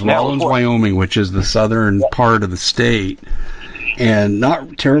 Yeah, that was Rawlins, Wyoming, which is the southern part of the state, and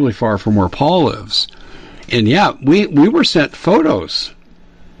not terribly far from where Paul lives. And yeah, we were sent photos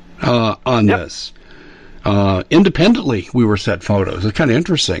on this. Independently, we were sent photos. It's kind of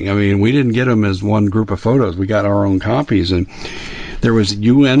interesting. I mean, we didn't get them as one group of photos. We got our own copies, and there was a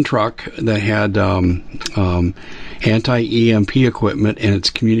UN truck that had anti-EMP equipment, and its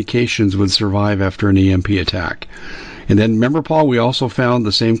communications would survive after an EMP attack. And then, remember, Paul, we also found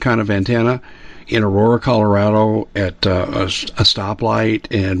the same kind of antenna in Aurora, Colorado at a stoplight,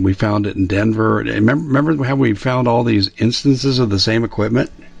 and we found it in Denver. And remember how we found all these instances of the same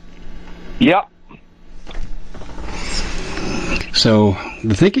equipment? Yep. So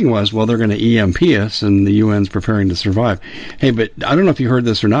the thinking was, well, they're going to EMP us, and the UN's preparing to survive. Hey, but I don't know if you heard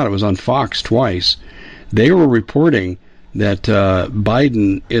this or not. It was on Fox twice. They were reporting that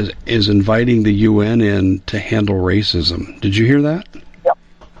Biden is inviting the UN in to handle racism. Did you hear that? Yep.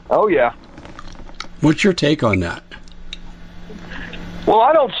 Oh, yeah. What's your take on that? Well,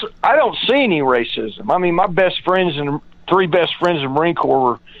 I don't see any racism. I mean, my three best friends in the Marine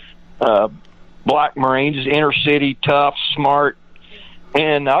Corps were black Marines, inner city, tough, smart,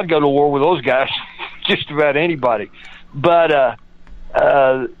 and I'd go to war with those guys, just about anybody. But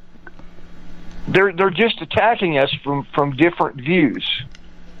they're just attacking us from different views.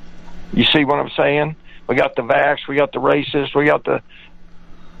 You see what I'm saying? We got the vax, we got the racist, we got the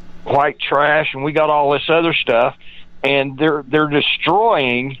white trash, and we got all this other stuff, and they're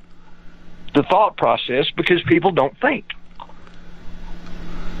destroying the thought process because people don't think.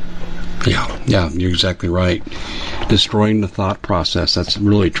 Yeah, you're exactly right. Destroying the thought process. That's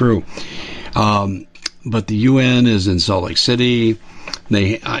really true. But the UN is in Salt Lake City.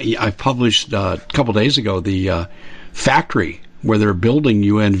 I published a couple days ago the factory where they're building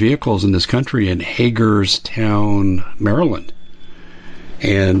UN vehicles in this country in Hagerstown, Maryland,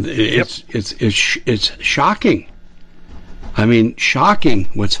 and it's shocking. I mean, shocking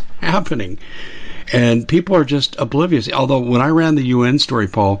what's happening, and people are just oblivious. Although when I ran the UN story,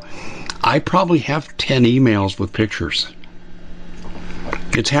 Paul, I probably have 10 emails with pictures.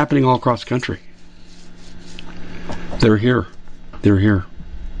 It's happening all across the country. They're here. They're here.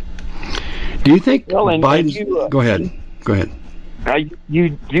 Do you think Biden... Go ahead.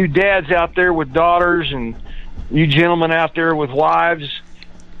 You dads out there with daughters and you gentlemen out there with wives,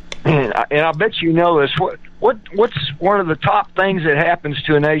 and I bet you know this. What's one of the top things that happens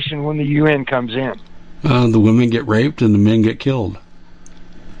to a nation when the UN comes in? The women get raped and the men get killed.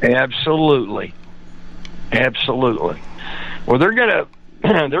 Absolutely. Well, they're gonna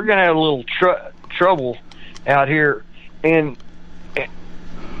have a little trouble out here, and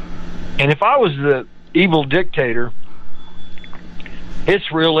if I was the evil dictator,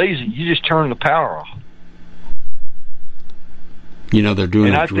 it's real easy. You just turn the power off. You know, they're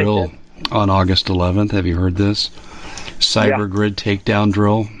doing a drill on August 11th. Have you heard this? Cyber grid takedown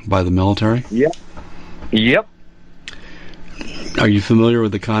drill by the military? Yep. Are you familiar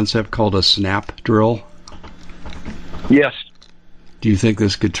with the concept called a snap drill? Yes. Do you think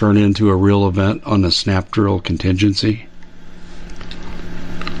this could turn into a real event on a snap drill contingency?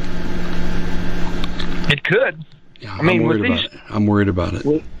 It could. Yeah, I'm worried about it.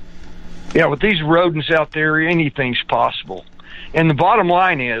 With these rodents out there, anything's possible. And the bottom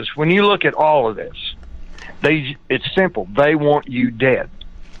line is, when you look at all of this, it's simple. They want you dead.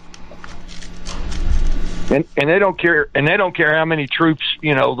 And they don't care. And they don't care how many troops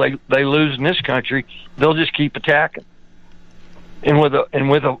they lose in this country. They'll just keep attacking. And with a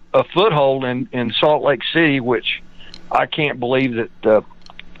foothold in Salt Lake City, which I can't believe that the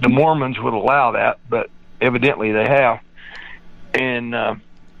Mormons would allow that, but evidently they have. And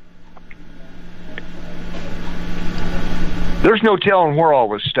there's no telling where all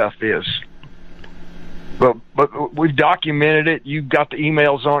this stuff is. But we've documented it. You've got the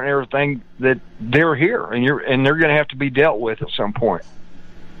emails on and everything that they're here, and they're going to have to be dealt with at some point.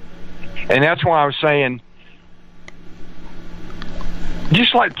 And that's why I was saying,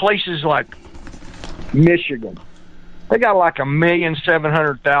 just like places like Michigan, they got like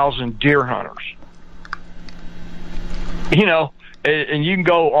 1,700,000 deer hunters. And you can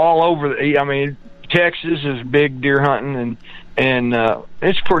go all over. Texas is big deer hunting, and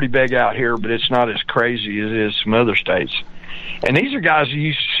it's pretty big out here, but it's not as crazy as it is some other states. And these are guys who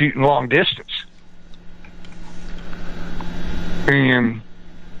used to shoot long distance. And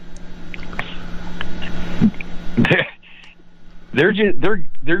they're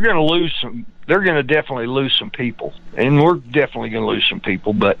going to lose some. They're going to definitely lose some people, and we're definitely going to lose some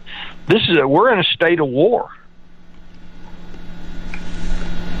people. But we're in a state of war.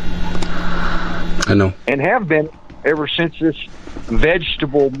 I know. And have been ever since this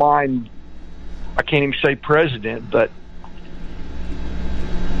vegetable mind, I can't even say president, but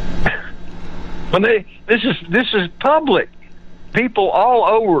when this is public. People all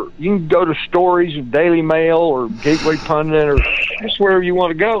over. You can go to stories of Daily Mail or Gateway Pundit or just wherever you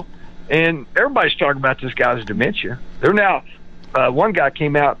want to go, and everybody's talking about this guy's dementia. They're now, one guy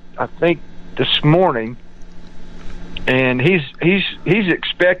came out, I think, this morning, and he's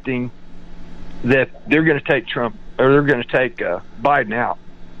expecting that they're going to take Trump, or they're going to take Biden out.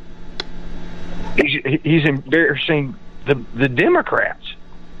 He's embarrassing the Democrats.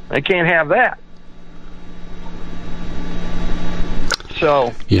 They can't have that.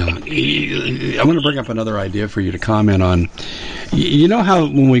 So yeah, I'm going to bring up another idea for you to comment on. You know how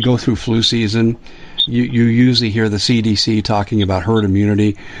when we go through flu season, you usually hear the CDC talking about herd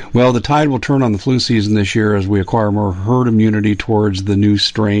immunity. Well, the tide will turn on the flu season this year as we acquire more herd immunity towards the new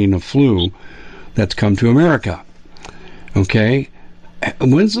strain of flu that's come to America. Okay?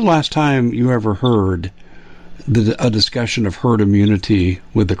 When's the last time you ever heard a discussion of herd immunity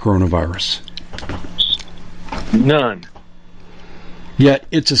with the coronavirus? None. Yet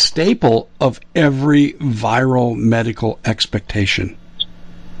it's a staple of every viral medical expectation.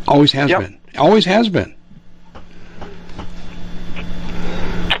 Always has been. Always has been.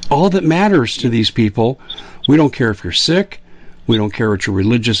 All that matters to these people, we don't care if you're sick, we don't care what your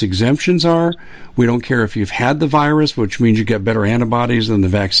religious exemptions are, we don't care if you've had the virus, which means you get better antibodies than the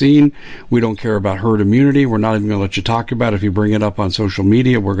vaccine, we don't care about herd immunity, we're not even going to let you talk about it. If you bring it up on social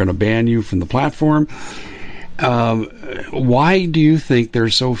media, we're going to ban you from the platform. Why do you think they're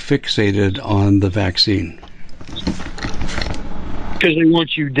so fixated on the vaccine? Because they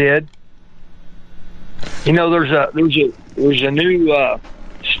want you dead. You know, there's a new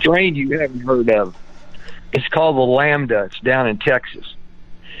strain you haven't heard of. It's called the Lambda. It's down in Texas,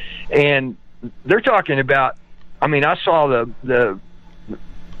 and they're talking about. I mean, I saw the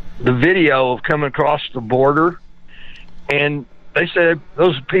video of coming across the border, and they said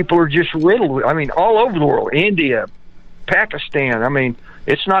those people are just riddled. I mean, all over the world, India, Pakistan. I mean,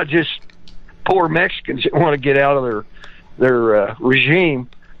 it's not just poor Mexicans that want to get out of their regime.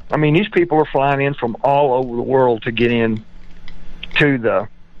 I mean, these people are flying in from all over the world to get in to the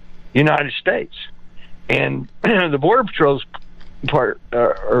United States, and the Border Patrol's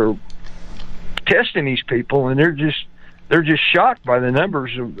are testing these people, and they're just shocked by the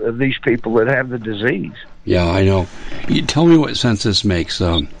numbers of these people that have the disease. Yeah, I know. You tell me what sense this makes.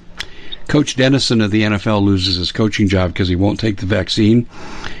 Coach Dennison of the NFL loses his coaching job because he won't take the vaccine,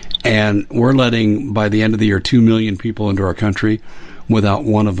 and we're letting, by the end of the year, 2 million people into our country without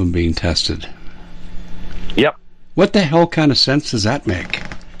one of them being tested. Yep. What the hell kind of sense does that make?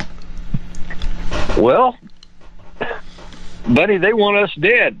 Well, buddy, they want us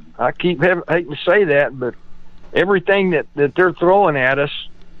dead. I keep hating to say that, but everything that they're throwing at us,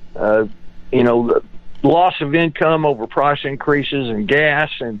 you know, the loss of income over price increases and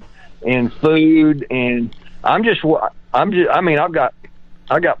gas and food, and I mean, I've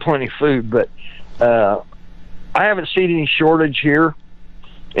got plenty of food, but I haven't seen any shortage here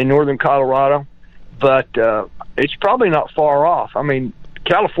in northern Colorado, but it's probably not far off. I mean,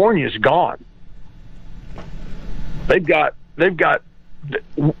 California's gone. They've got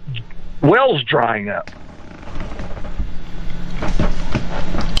wells drying up.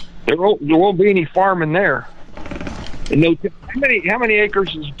 There won't be any farming there. And how many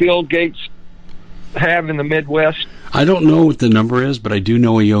acres does Bill Gates have in the Midwest? I don't know what the number is, but I do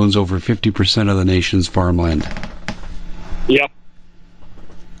know he owns over 50% of the nation's farmland. Yep.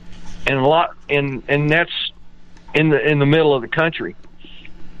 And a lot, and that's in the middle of the country.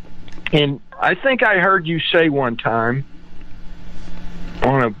 And I think I heard you say one time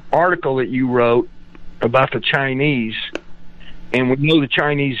on an article that you wrote about the Chinese, and we know the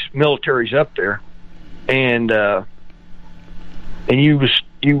Chinese military's up there, and you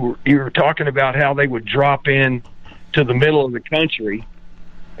were talking about how they would drop in to the middle of the country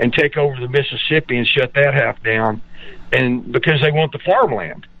and take over the Mississippi and shut that half down, and because they want the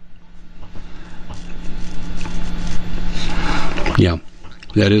farmland. Yeah,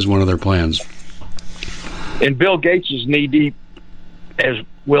 that is one of their plans. And Bill Gates is knee deep, as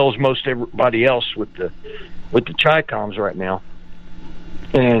well as most everybody else, with the Chi-Coms right now,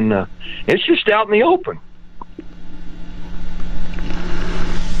 and it's just out in the open.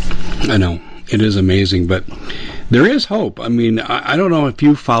 I know. It is amazing, but there is hope. I mean, I don't know if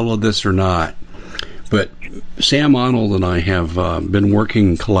you followed this or not, but Sam Arnold and I have been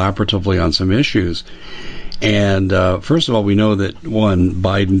working collaboratively on some issues. And first of all, we know that, one,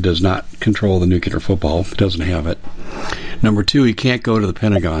 Biden does not control the nuclear football, doesn't have it. Number two, he can't go to the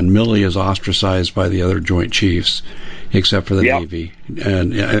Pentagon. Milley is ostracized by the other Joint Chiefs, except for the Navy.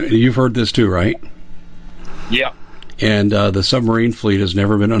 And you've heard this too, right? Yeah. And the submarine fleet has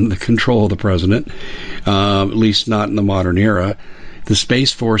never been under the control of the president, at least not in the modern era. The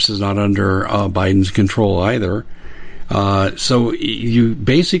Space Force is not under Biden's control either. So you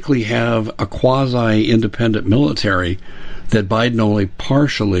basically have a quasi-independent military that Biden only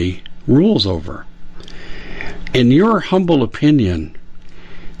partially rules over. In your humble opinion,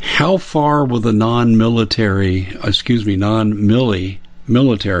 how far will the non-Milley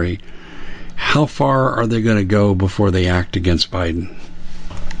military, how far are they going to go before they act against Biden?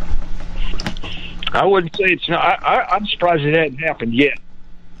 I wouldn't say it's not. I'm surprised it hasn't happened yet.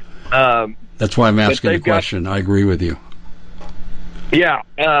 That's why I'm asking the question. I agree with you. Yeah.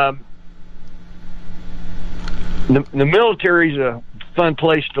 The military's a fun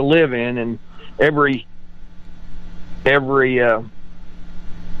place to live in, and every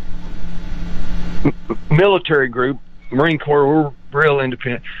military group, Marine Corps, we're real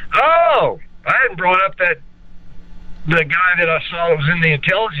independent. Oh, I hadn't brought up the guy that I saw was in the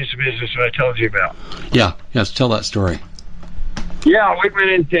intelligence business that I told you about. Yeah, yes, tell that story. Yeah, we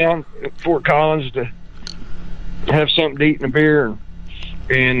went in town at Fort Collins to have something to eat and a beer,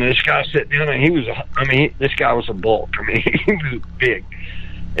 and this guy sat down, and this guy was a bulk. I mean, he was big.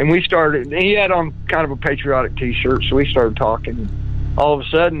 And we started, he had on kind of a patriotic T-shirt, so we started talking. All of a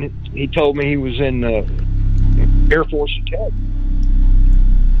sudden, he told me he was in Air Force Intelligence.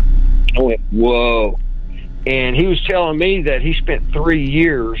 I went, whoa. And he was telling me that he spent 3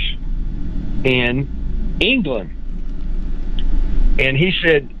 years in England. And he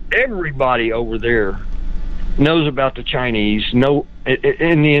said everybody over there knows about the Chinese, in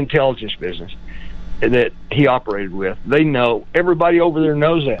the intelligence business that he operated with. They know. Everybody over there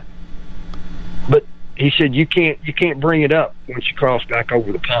knows that. But he said you can't bring it up once you cross back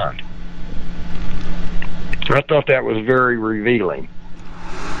over the pond. I thought that was very revealing.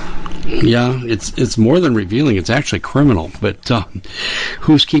 Yeah, it's more than revealing. It's actually criminal. But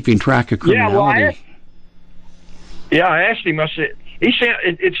who's keeping track of criminality? I asked him. I said,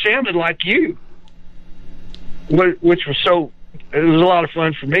 it sounded like you, which was so. It was a lot of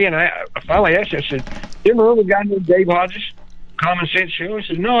fun for me. And I finally asked him. I said, "You ever heard of a guy named Dave Hodges, Common Sense Show?" He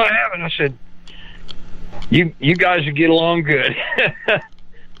said, "No, I haven't." I said, "You guys would get along good."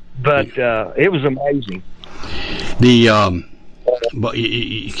 But it was amazing. But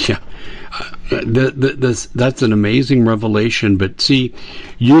yeah, that's an amazing revelation. But see,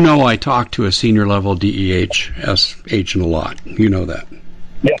 I talked to a senior level DEHS agent a lot. You know that.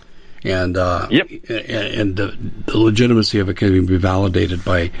 Yeah. And yep. And the legitimacy of it can be validated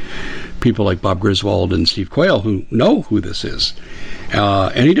by people like Bob Griswold and Steve Quayle, who know who this is.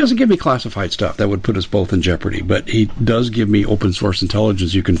 And he doesn't give me classified stuff that would put us both in jeopardy, but he does give me open source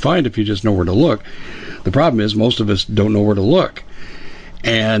intelligence you can find if you just know where to look. The problem is most of us don't know where to look.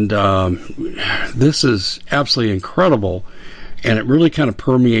 And this is absolutely incredible, and it really kind of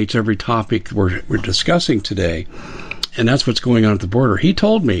permeates every topic we're discussing today, and that's what's going on at the border. He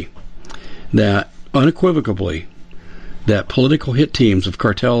told me that unequivocally that political hit teams of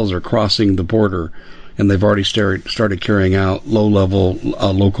cartels are crossing the border, and they've already started carrying out low-level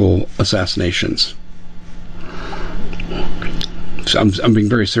local assassinations. So I'm being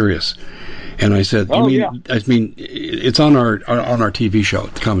very serious. And I said, I mean, it's on our TV show,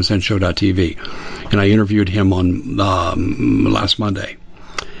 commonsensshow.tv, and I interviewed him on last Monday.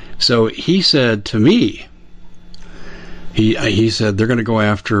 So he said to me, he said they're going to go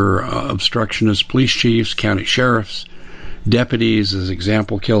after obstructionist police chiefs, county sheriffs, deputies as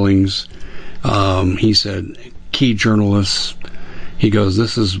example killings. He said key journalists. He goes,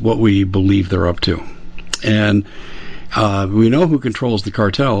 this is what we believe they're up to, and. We know who controls the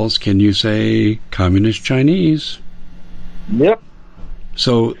cartels. Can you say Communist Chinese? Yep.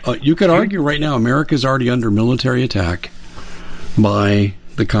 So you could argue right now America's already under military attack by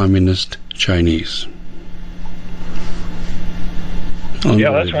the Communist Chinese.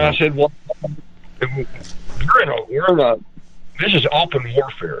 Yeah, that's why I said, well, this is open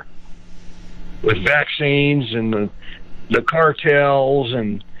warfare with vaccines and the cartels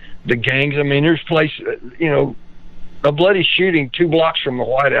and the gangs. I mean, there's places, a bloody shooting 2 blocks from the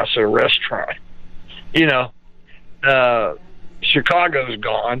White House at a restaurant. Chicago's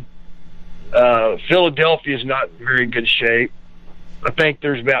gone. Philadelphia's not in very good shape. I think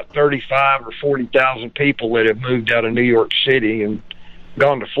there's about 35 or 40,000 people that have moved out of New York City and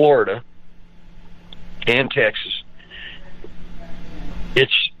gone to Florida and Texas.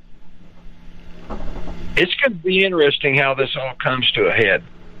 It's going to be interesting how this all comes to a head.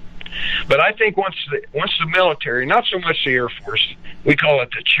 But I think once the military, not so much the Air Force, we call it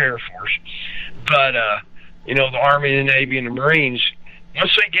the chair force, but the Army, the Navy, and the Marines,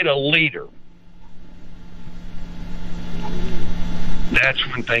 once they get a leader, that's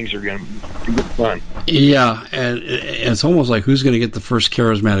when things are going to get fun. Yeah, and it's almost like who's going to get the first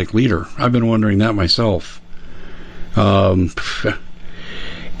charismatic leader? I've been wondering that myself. Is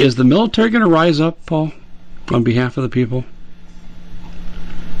the military going to rise up, Paul, on behalf of the people?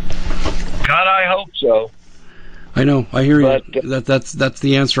 God, I hope so. I know. I hear you. That's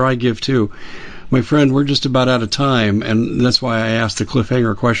the answer I give too. My friend, we're just about out of time, and that's why I asked the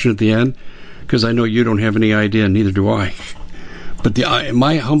cliffhanger question at the end, because I know you don't have any idea, neither do I. But in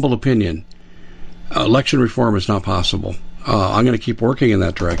my humble opinion, election reform is not possible. I'm going to keep working in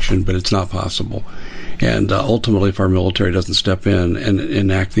that direction, but it's not possible. And ultimately, if our military doesn't step in and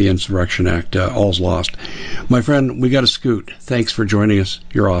enact the Insurrection Act, all's lost. My friend, we got to scoot. Thanks for joining us.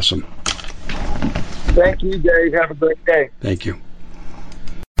 You're awesome. Thank you, Dave. Have a great day. Thank you.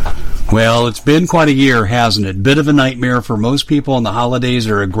 Well, it's been quite a year, hasn't it? Bit of a nightmare for most people, and the holidays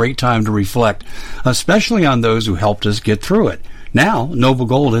are a great time to reflect, especially on those who helped us get through it. Now, Noble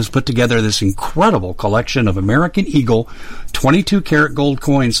Gold has put together this incredible collection of American Eagle 22-karat gold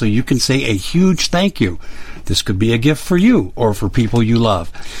coins, so you can say a huge thank you. This could be a gift for you or for people you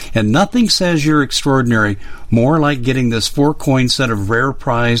love. And nothing says you're extraordinary more like getting this 4-coin set of rare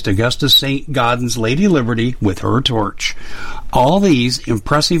prized Augusta St. Gaudens Lady Liberty with her torch. All these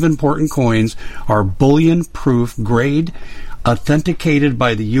impressive important coins are bullion-proof grade, authenticated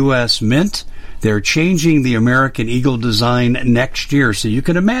by the U.S. Mint. They're changing the American Eagle design next year, so you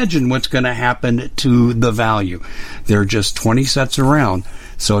can imagine what's going to happen to the value. There are just 20 sets around,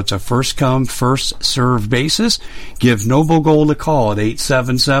 so it's a first-come, first-served basis. Give Noble Gold a call at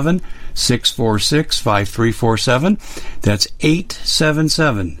 877-646-5347. That's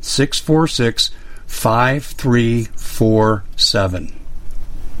 877-646-5347.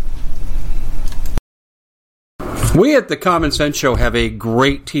 We at the Common Sense Show have a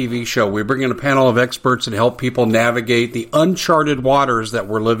great TV show. We bring in a panel of experts that help people navigate the uncharted waters that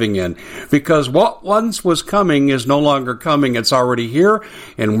we're living in. Because what once was coming is no longer coming. It's already here,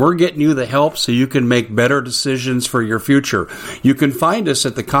 and we're getting you the help so you can make better decisions for your future. You can find us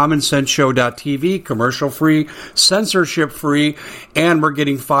at thecommonsenseshow.tv, commercial-free, censorship-free, and we're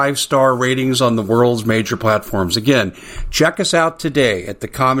getting 5-star ratings on the world's major platforms. Again, check us out today at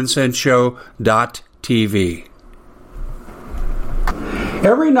thecommonsenseshow.tv.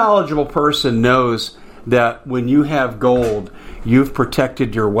 Every knowledgeable person knows that when you have gold, you've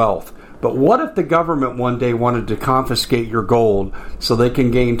protected your wealth. But what if the government one day wanted to confiscate your gold so they can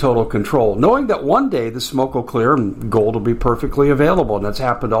gain total control, knowing that one day the smoke will clear and gold will be perfectly available, and that's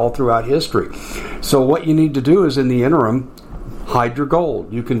happened all throughout history. So what you need to do is, in the interim, hide your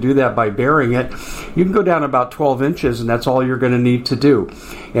gold. You can do that by burying it. You can go down about 12 inches, and that's all you're going to need to do.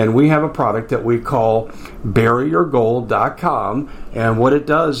 And we have a product that we call buryyourgold.com, and what it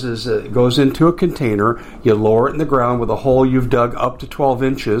does is it goes into a container. You lower it in the ground with a hole you've dug up to 12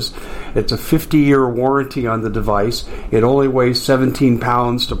 inches. It's a 50-year warranty on the device. It only weighs 17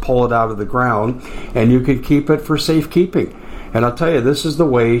 pounds to pull it out of the ground, and you can keep it for safekeeping. And I'll tell you, this is the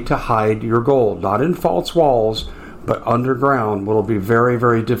way to hide your gold. Not in false walls, but underground, will be very,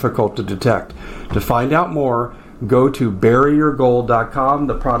 very difficult to detect. To find out more, go to buryyourgold.com.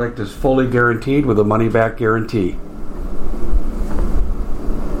 The product is fully guaranteed with a money-back guarantee.